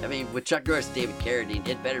 I mean, with Chuck Norris and David Carradine,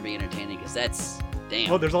 it better be entertaining because that's damn.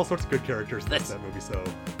 Well, there's all sorts of good characters in that movie. So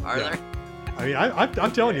are there? I mean,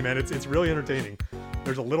 I'm telling you, man, it's really entertaining.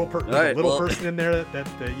 There's a little person in there that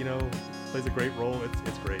plays a great role.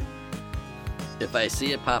 It's great. If I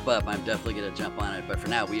see it pop up, I'm definitely going to jump on it. But for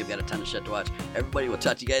now, we have got a ton of shit to watch. Everybody, we'll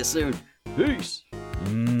talk to you guys soon. Peace.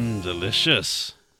 Delicious.